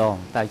ជួបម្ដង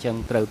តើអញ្ចឹង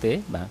ត្រូវទេ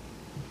បាទ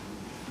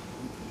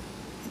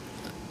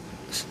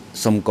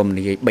សុំកុំ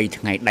និយាយ3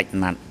ថ្ងៃដាច់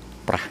ណាត់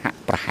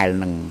ប្រហែល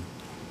នឹង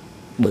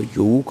បើ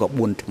យូរក៏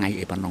4ថ្ងៃ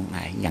ឯប៉ុណ្ណឹង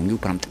ដែរយ៉ាងយូរ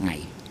5ថ្ងៃ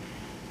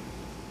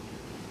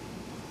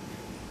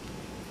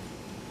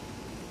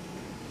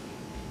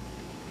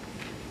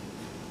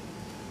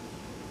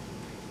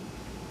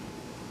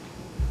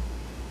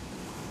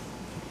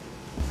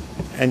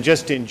And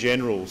just in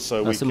general, so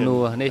we can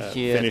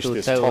finish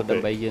this topic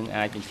and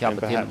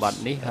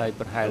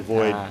perhaps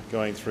avoid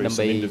going through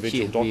some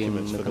individual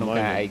documents for the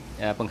moment.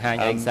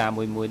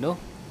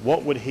 What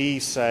would he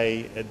say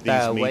at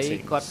these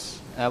meetings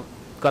in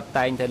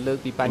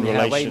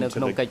relation to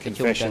the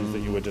confessions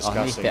that you were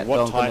discussing? What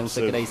types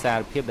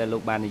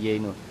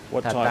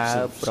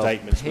of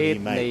statements would he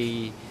make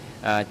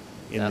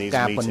in these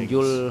meetings?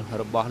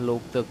 របស់លោ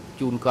កទៅ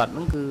ជូនគាត់ហ្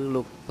នឹងគឺ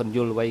លោកបញ្យ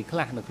ល់អ្វីខ្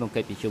លះនៅក្នុង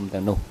កិច្ចប្រជុំ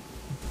ទាំងនោះ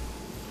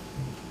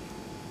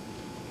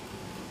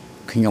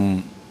ខ្ញុំ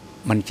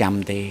មិនចាំ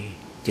ទេ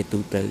ជាទូ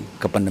ទៅ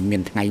ក៏ប៉ុន្តែមា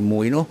នថ្ងៃ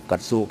មួយនោះគា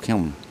ត់សួរខ្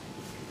ញុំ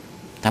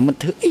ថាមិន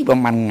ធ្វើអីប្រ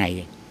ហែលថ្ងៃ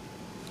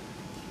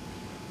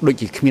ដូច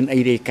ជាគ្មានអី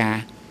រាយការ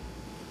ណ៍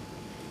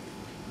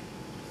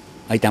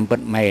ហើយតាមពិត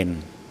មែន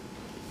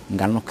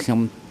កាលនោះខ្ញុំ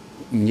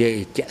និយាយ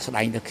ជាក់ស្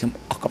ដែងថាខ្ញុំ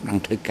អស់កម្លាំង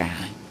ធ្វើការ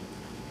ហើយ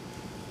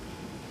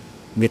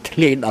វាធ្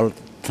លាយដល់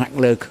ថ្នាក់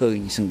លើឃើញ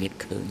សង្កេត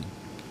ឃើញ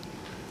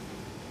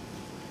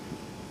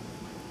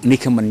នេះ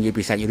ខ្ញុំមិននិយាយ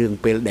ពីសាច់រឿង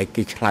ពេលដែល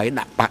គេឆ្លើយ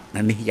ដាក់បាក់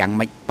នេះយ៉ាង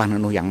ម៉េចប៉ះ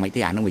នោះយ៉ាងម៉េច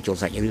ទេអានោះវាចូល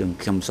សាច់រឿង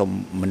ខ្ញុំសុំ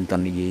មិនត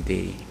ន់និយាយ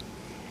ទេ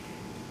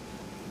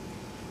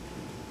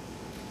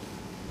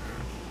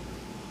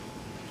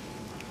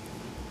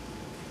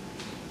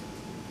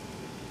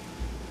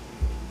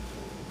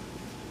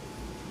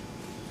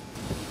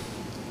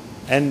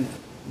And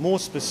more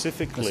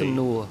specifically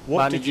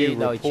what did you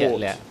report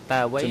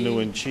to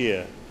Nuon Chea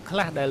ខ្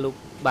លះដែលលោក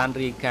បាន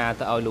រាយការណ៍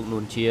ទៅឲ្យលោក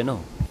នួនជានោះ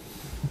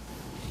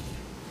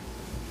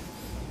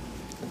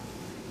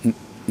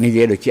និ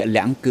យាយដូចជា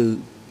លាក់គឺ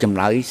ចម្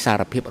លើយសា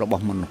រភាពរប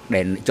ស់មនុស្ស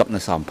ដែលជាប់នៅ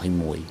ស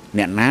21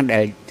អ្នកណាដែ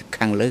ល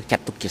ខាងលើចា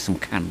ត់ទុកជាសំ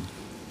ខាន់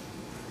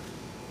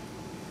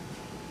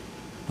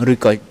ឬ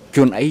ក៏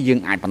ជួនអីយើង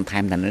អាចបន្ថែ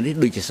មតែនេះ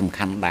ដូចជាសំ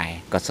ខាន់ដែរ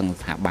ក៏សង្ឃ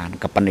ថាបាន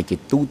ក៏ប៉ុន្តែជា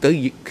ទូទៅ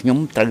ខ្ញុំ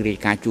ត្រូវរាយ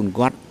ការណ៍ជូន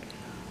គាត់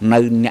នៅ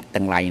អ្នក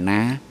ទាំងឡាយណា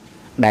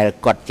ដែល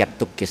គាត់ចាត់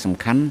ទុកជាសំ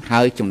ខាន់ហើ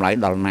យចម្លើយ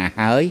ដល់ណា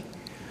ហើយ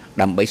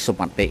ដើម្បីសុំ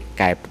អតិ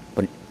កែ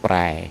ប្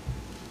រែ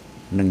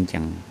នឹងចឹ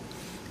ង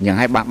យ៉ាង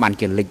ហើយបាន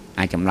ជាលេច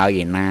អាចចម្លើយ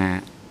ឯណា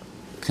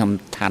ខ្ញុំ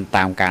ឋាន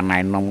តាមការណែ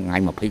នាំថ្ងៃ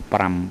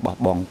25របស់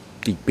បង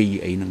ទី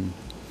2អីហ្នឹង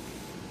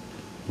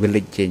វា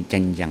លេចចេ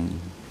ញយ៉ាង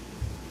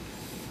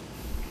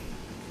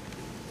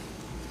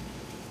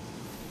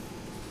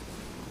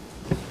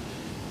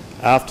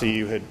After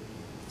you had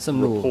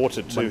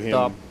reported to him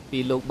ពី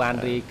លោកបាន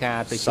រាយការ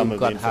ណ៍ទៅជូន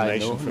គាត់ហើយ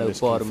នោះនៅ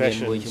ព័ត៌មាន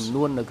មួយចំ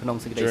នួននៅក្នុង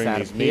សេចក្តីសា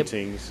រភាព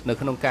នៅ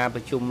ក្នុងការប្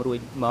រជុំរួច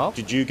មក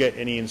Did you get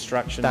any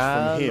instructions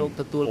from him លោក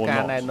ទទួលកា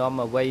រណែនាំ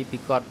អ្វីពី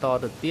គាត់ត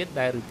ទៅទៀត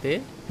ដែរឬទេ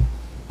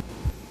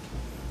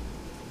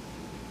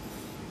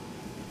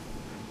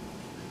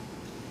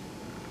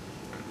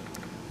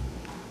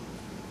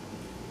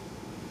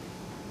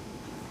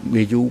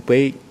វាយូរពេ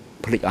ក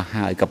ភ្លេចអស់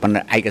ហើយក៏ប៉ុន្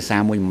តែឯកសារ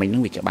មួយមិញហ្នឹ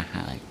ងវាច្បាស់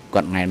ហើយ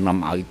គាត់ណែនាំ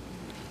ឲ្យ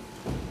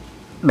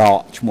ដ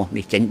កឈ្មោះ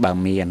នេះចេញបើ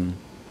មាន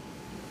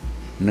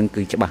នឹង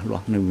គឺច្បាស់លា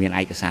ស់នៅមាន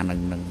ឯកសារ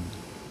នឹង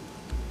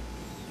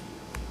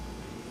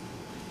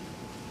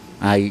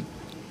ហើយ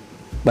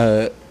បើ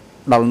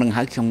ដល់នឹង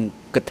ហើយខ្ញុំ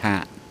គិតថា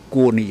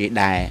គួរនិយាយ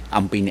ដែរ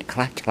អំពីអ្នកខ្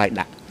លះឆ្លើយ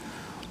ដាក់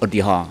ឧ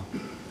ទាហរណ៍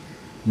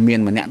មាន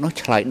ម្នាក់នោះ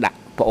ឆ្លើយដាក់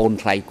ប្អូន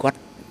ថ្លៃគាត់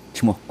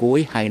ឈ្មោះគួយ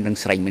ហើយនឹង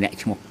ស្រីម្នាក់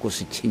ឈ្មោះគូ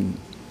សុឈិញ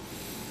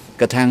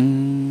ក៏ថា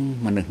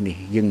មនុស្សនេះ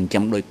យើង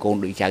ចាំដោយកូន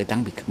ដូចចៅតាំ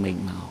ងពីក្មេង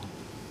មក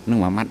នឹង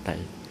មួយម៉ាត់ទៅ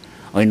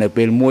ហើយនៅ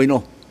ពេលមួយ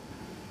នោះ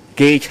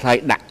គេឆ្លើយ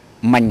ដាក់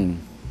មិញ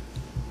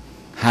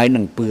ហើយនឹ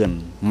ងពឿន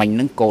មិញ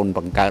នឹងកូនប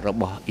ង្កើតរ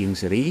បស់អៀង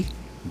សេរី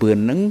ពឿន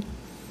នឹង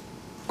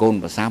កូន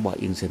ភាសារបស់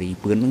អៀងសេរី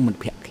ពឿននឹងមិន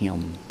ភ័ក្រខ្ញុំ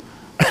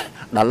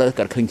ដល់លើ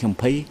គាត់ឃើញខ្ញុំ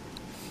ភ័យ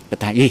គា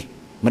ត់ថាយី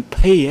មិន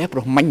ភ័យហ៎ប្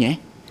រុសមិញហ៎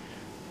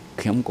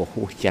ខ្ញុំក៏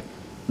ហួសចិត្ត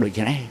ដូ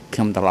ច្នេះខ្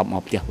ញុំត្រឡប់ម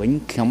កផ្ទះវិញ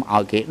ខ្ញុំឲ្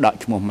យគេដក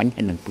ឈ្មោះមិញ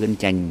ហើយនឹងពឿន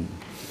ចាញ់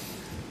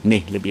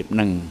នេះរបៀបហ្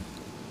នឹង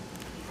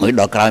ហើយ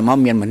ដល់ក្រោយមក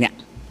មានម្នាក់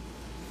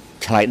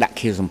ឆ្លើយដាក់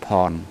ខៀវសំផ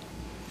ន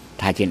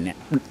ថាជាអ្នក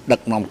ដឹក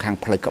នាំខាង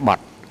ផ្លូវក្ប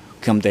ត់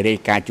ខ្ញុំទៅរាយ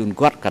ការណ៍ជូន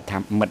គាត់គាត់ថា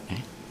មិត្ត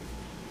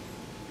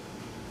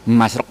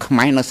មកស្រុកខ្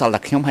មែរនៅសល់តែ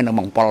ខ្ញុំហើយនៅ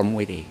បងប៉ុលមួ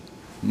យទេ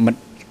មិត្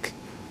ត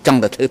ចង់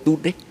ទៅធ្វើទូត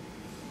ទេ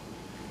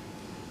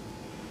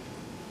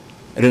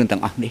រឿងទាំ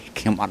ងអស់នេះ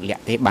ខ្ញុំអត់លា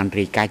ក់ទេបាន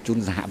រាយការណ៍ជូន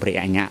សហប្រតិ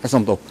អាជ្ញាសូ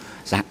មទោស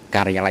សហ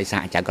ការិយាល័យសហ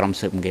អាចារ្យក្រម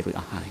ស៊ើបអង្កេតរួច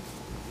អស់ហើយ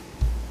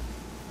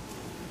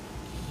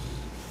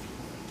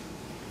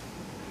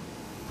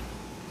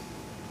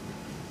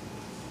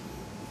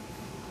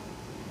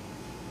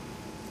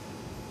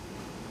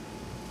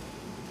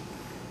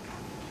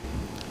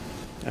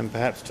And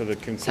perhaps to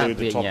conclude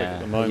the topic at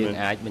the moment,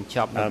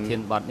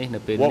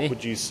 what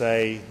would you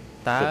say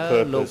the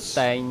purpose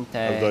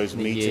of those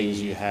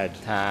meetings you had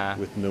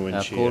with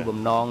Nuon Chia? What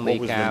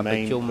was the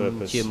main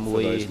purpose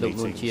for those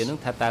meetings?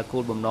 ថាតើគោ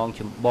លបំណង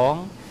ចម្បង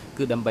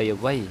គឺដើម្បី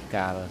អ្វី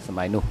កាលស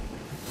ម័យនោះ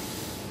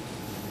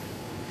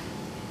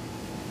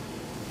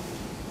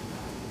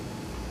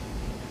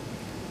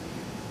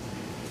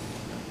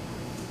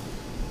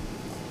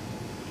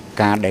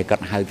ការដែលគា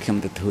ត់ហៅខ្ញុំ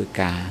ទៅធ្វើ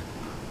ការ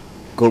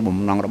គោលបំ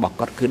ណងរបស់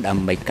គាត់គឺដើ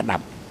ម្បីក្តា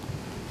ប់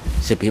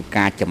សភាព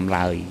ការចម្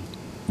លើយ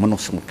មនុ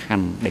ស្សសំខា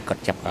ន់ដែលគា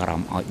ត់ចាប់អារ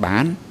ម្មណ៍ឲ្យបា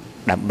ន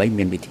ដើម្បី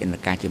មានវិធាន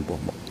ការចំពោះ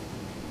មុខ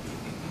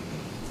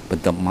ប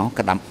ន្ទាប់មក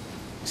ក្តាប់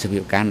សភា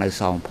ពការនៅ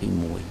ស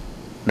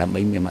21ដើម្បី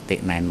មានមតិ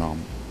ណែនាំ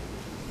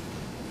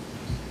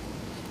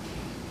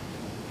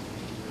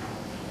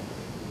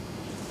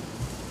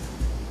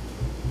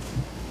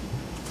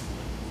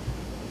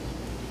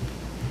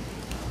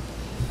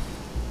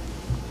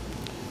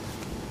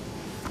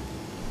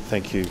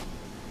Thank you.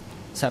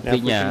 សាប់ពី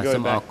ញ៉ាសូ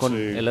មអរគុណ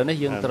ឥឡូវនេះ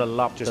យើងត្រ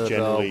ឡប់ទៅរ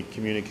ក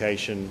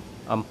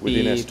អំពី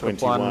ប្រ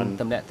ព័ន្ធ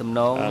ទំនាក់ទំ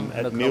នង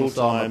នៅក្នុង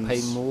ស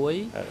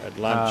21 at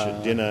lunch at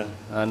dinner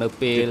នៅ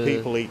ពេល did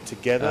people eat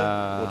together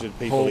or did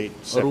people eat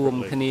separately រួម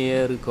គ្នា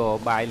ឬក៏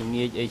បាយល្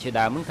ងាចអីជា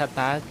ដើមហ្នឹងថា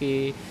តើគេ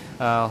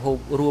ហូប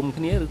រួម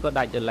គ្នាឬក៏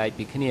ដាច់ដោយឡែក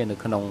ពីគ្នានៅ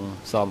ក្នុង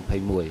ស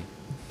21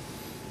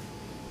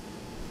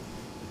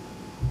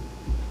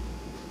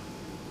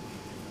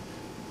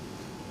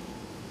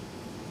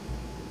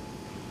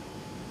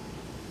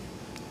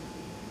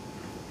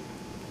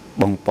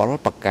 បងប៉ុល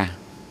ប្រកាស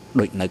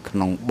ដូចនៅក្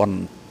នុងបន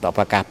ត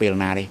ប្រកាសពេល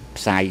ណាទេ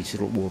ផ្សាយស្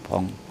រួលបួលផ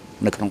ង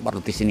នៅក្នុងបទ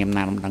ទស្សនា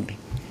ណាមិនដឹងទេ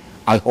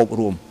ឲ្យហូប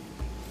រួម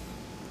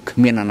គ្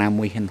មានអាណា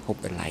មួយហ៊ានហូប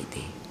ដល់ឡែក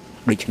ទេ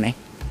ដូច្នេះ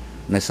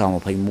នៅស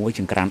21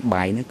ចង្ក្រាន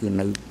បាយនេះគឺ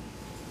នៅ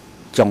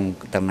ចុង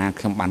តាណា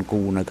ខ្ញុំបានគូ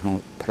នៅក្នុង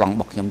ប្លង់រ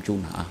បស់ខ្ញុំជូន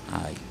អស់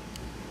ហើយ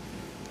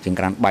ចង្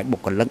ក្រានបាយបុ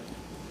គ្គលិក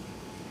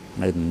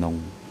នៅក្នុង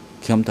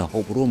ខ្ញុំទៅហូ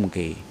បរួម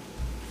គេ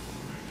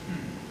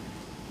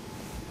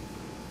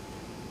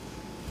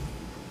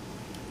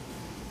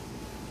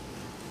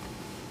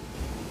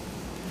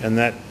And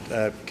that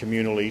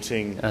communal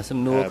eating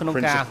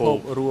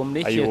principle,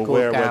 are you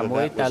aware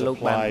whether that was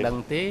applied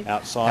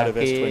outside of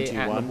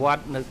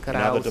S21 in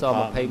other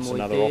departments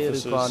and other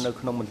offices?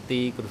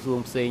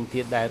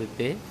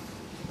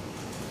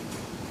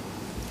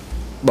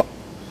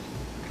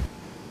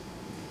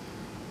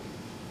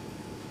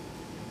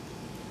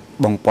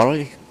 បងប៉ុល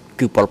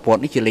គឺប៉ុលពត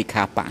នេះជាលេ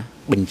ខាបក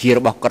បញ្ជារ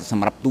បស់គាត់ស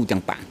ម្រាប់ទូទាំ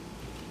ងបក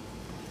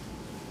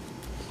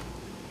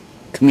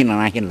គ្មានអា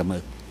ណាហ៊ានល្មើ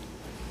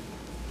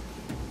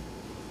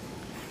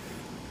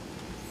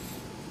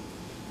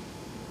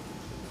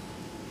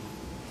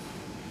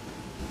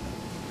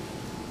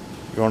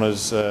Your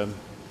Honours,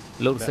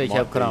 លោកសេចក្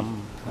ដីក្រម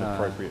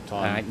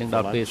អាចនឹងដ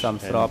ល់ពេលសម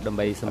ស្របដើម្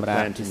បីសម្រា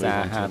ប់ពិសា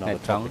ហាថ្ងៃ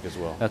ត្រង់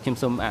ខ្ញុំ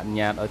សូមអនុញ្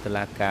ញាតឲ្យតុ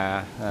លាការ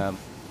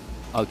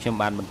ឲ្យខ្ញុំ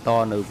បានបន្ត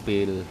នៅពេ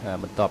ល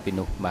បន្ទាប់ពី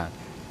នោះបាទ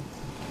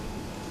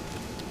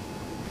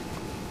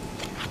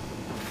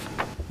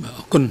អ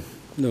រគុណ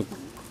លោក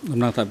តំ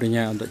ណាងថាបញ្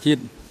ញាអន្តរជា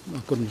តិអ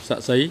រគុណស័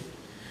ក្តិសិទ្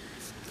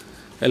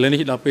ធឥឡូវ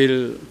នេះដល់ពេល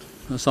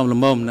សមល្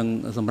មមនឹង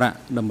សម្រាប់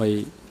ដើម្បី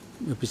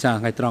ពិសា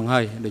ថ្ងៃត្រង់ហើ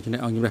យដូច្នេះ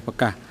អង្គជំរះប្រ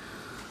កាស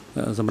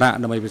សម្រាប់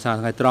ដើម្បីពិសា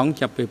ថ្ងៃត្រង់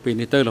ចាប់ពីពេល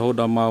នេះទៅរហូត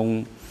ដល់ម៉ោង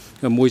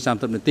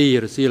 1:30 នាទី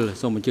រសៀល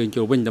សូមអញ្ជើញ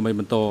ចូលវិញដើម្បី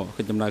បន្ត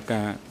កិច្ចដំណើរ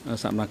ការ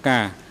សកម្មភា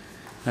ព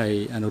ហើយ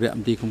អនុរិយម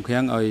ន្ត្រីឃុំ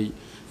ឃាំងឲ្យ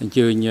អញ្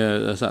ជើញ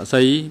សាក់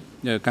សី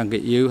កាំងកេ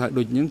អ៊ីវហើយ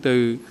ដូចហ្នឹងទៅ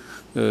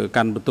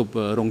កាន់បន្ទប់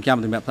រងចាំ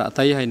សម្រាប់សាក់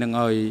សីហើយនឹង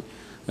ឲ្យ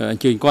អ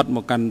ញ្ជើញគាត់ម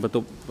កកាន់បន្ទ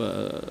ប់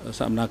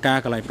សកម្មភាព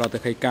កន្លែងប្រតិ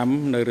កម្ម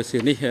នៅរសៀ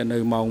លនេះនៅ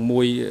ម៉ោង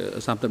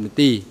 1:30 នា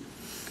ទី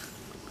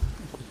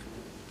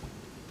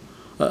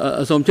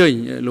សូមអញ្ជើញ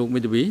លោក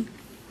មេធាវី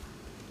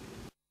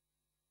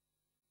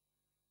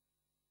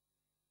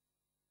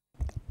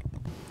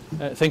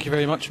Thank you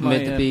very much. My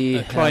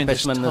client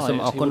is tired. សូម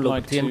អរគុណលោក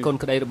ប្រធានកូន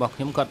ក្តីរបស់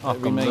ខ្ញុំគាត់អស់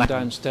កម្លាំង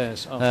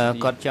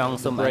គាត់ចង់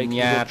សូមអនុញ្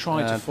ញាត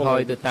ថយ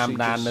ទៅតាម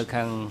ដាននៅ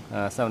ខាង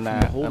សាវនា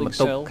បន្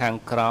ទប់ខាង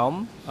ក្រោម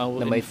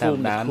ដើម្បីតាម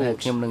ដានហើយ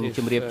ខ្ញុំនឹងជ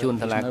ម្រាបជូន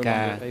តុលាកា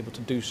រ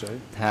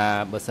ថា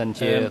បើសិន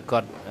ជាគា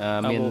ត់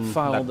មាន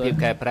លទ្ធភាព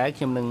កែប្រែ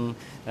ខ្ញុំនឹង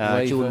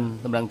ជូន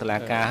តម្រឹងតុលា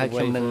ការហើយ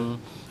ខ្ញុំនឹង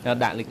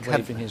ដាក់លិខិត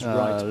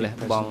លះ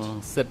បង់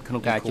សិទ្ធិក្នុ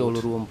ងការចូល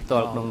រួមផ្ទា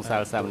ល់ក្នុងសា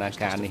លសវនា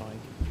ការនេះ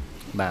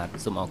បាទ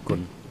សូមអរគុ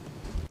ណ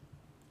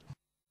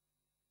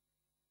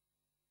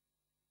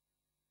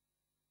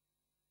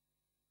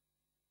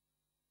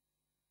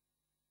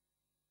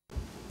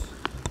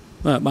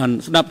បាន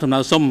ស្ដាប់ដំណើ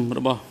រសុំរ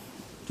បស់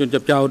ជនជា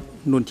ប់ចោត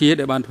នួនជា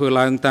ដែលបានធ្វើ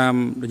ឡើងតាម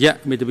រយៈ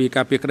មេធាវី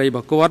ការពារក្តីរប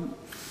ស់គាត់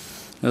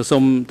សូ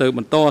មទៅប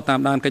ន្តតាម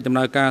ដានកិច្ចដំ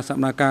ណើរការសក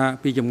ម្មភា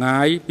ពពីចម្ងា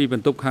យពីប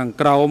ន្ទប់ខាង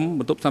ក្រោម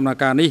បន្ទប់សកម្ម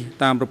ភាពនេះ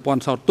តាមប្រព័ន្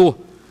ធសោតទស្សន៍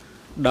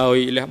ដោយ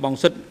លះបង់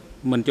សិទ្ធិ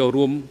មិនចូល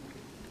រួម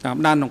តាម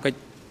ដានក្នុងកិច្ច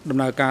ដំ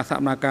ណើរការសក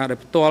ម្មភាពដោយ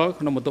ផ្ទាល់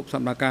ក្នុងបន្ទប់សក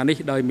ម្មភាពនេះ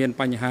ដោយមាន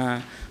បញ្ហា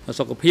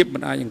សុខភាពមិ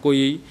នអាចអង្គុយ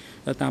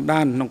តាម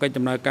ដានក្នុងកិច្ច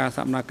ដំណើរការស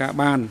កម្មភាព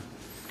បាន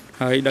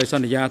ហើយដោយស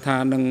ន្យាថា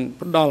នឹង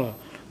ផ្ដល់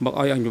មក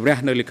ឲ្យអង្គជំរះ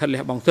នៅលិខិត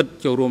លះបង់សិទ្ធិ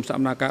ចូលរួមសក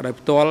ម្មភាពដោយ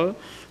ផ្ទាល់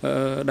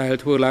ដែល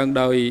ធ្វើឡើង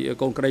ដោយ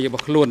កូនក្តីរប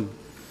ស់ខ្លួន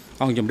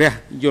អង្គជំរះ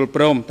យល់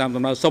ព្រមតាម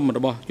ដំណើរសុំរ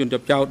បស់ជនជា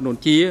ប់ចោតនួន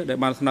ជាដែល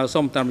បានស្នើ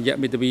សុំតាមរយៈ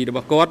មេធាវីរប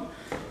ស់គាត់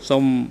សូ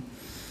ម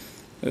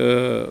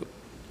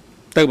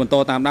ទៅបន្ត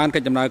តាមដានកិ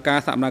ច្ចដំណើរការ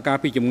សកម្មភាព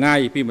ពីចម្ងាយ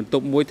ពីបន្ទ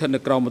ប់មួយស្ថិតនៅ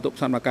ក្រោមបន្ទប់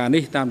សកម្មភាព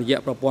នេះតាមរយៈ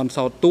ប្រព័ន្ធ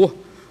សោតទស្សន៍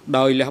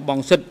ដោយលះប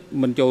ង់សិទ្ធិ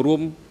មិនចូលរួ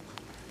ម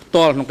ផ្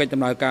ទាល់ក្នុងកិច្ច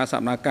ដំណើរការសក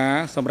ម្មភា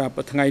ពសម្រាប់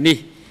ថ្ងៃនេះ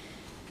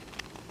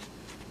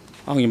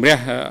អង្គជំរះ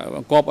ប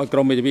ង្គាប់ឲ្យក្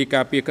រុមមេធាវី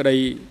ការពារក្តី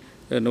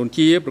នួន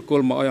ជាប្រគ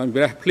ល់មកឲ្យអង្គជំ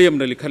រះភ្លាម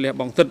នៅលិខិតលះ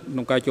បង់សិទ្ធិក្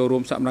នុងការចូលរួ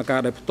មសកម្មភាព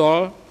ដោយផ្ទា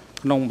ល់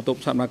ក្នុងបន្ទប់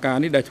សកម្មភាព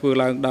នេះដែលធ្វើ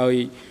ឡើងដោយ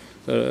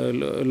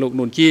លោក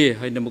នួនជា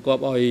ហើយនឹងបង្គា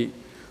ប់ឲ្យ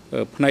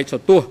ផ្នែកសោ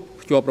តទស្សន៍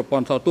ភ្ជាប់ប្រព័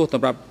ន្ធសោតទស្សន៍ស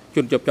ម្រាប់ជ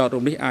នជាប់ចោតរូ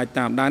បនេះអាច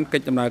តាមដានកិ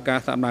ច្ចដំណើរការ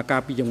សកម្មភា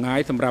ពពីចម្ងាយ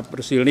សម្រាប់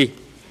រសៀលនេះ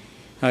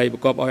ហើយប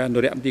ង្គាប់ឲ្យអនុ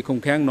រិយមន្ត្រីឃុំ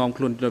ឃាំងនាំ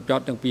ខ្លួនជនជាប់ចោ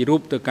តទាំងពីររូ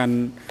បទៅកាន់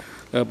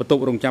បន្ទ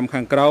ប់រងចាំ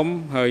ខាងក្រោម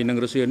ហើយនឹង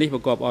រសៀលនេះប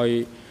ង្គាប់ឲ្យ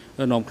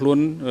នាំខ្លួន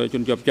ជ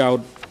នជាប់ចោត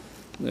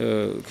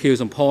ខៀវ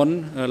សំផន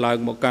ឡើង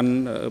មកកាន់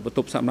បន្ទ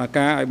ប់សកម្ម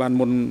ភាពឲ្យបាន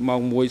មុនម៉ោ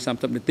ង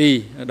 1:30 នាទី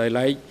ដោយ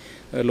ឡែក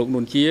លោកនួ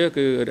នជា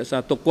គឺរក្សា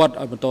ទុកគាត់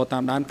ឲ្យបន្តតា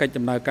មដានកិច្ច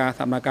ដំណើរការ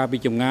សកម្មភាពពី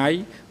ចម្ងាយ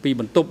ពី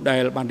បន្ទប់ដែ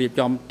លបានរៀប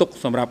ចំទុក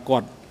សម្រាប់គា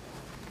ត់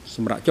ស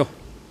ម្រាប់ចុះ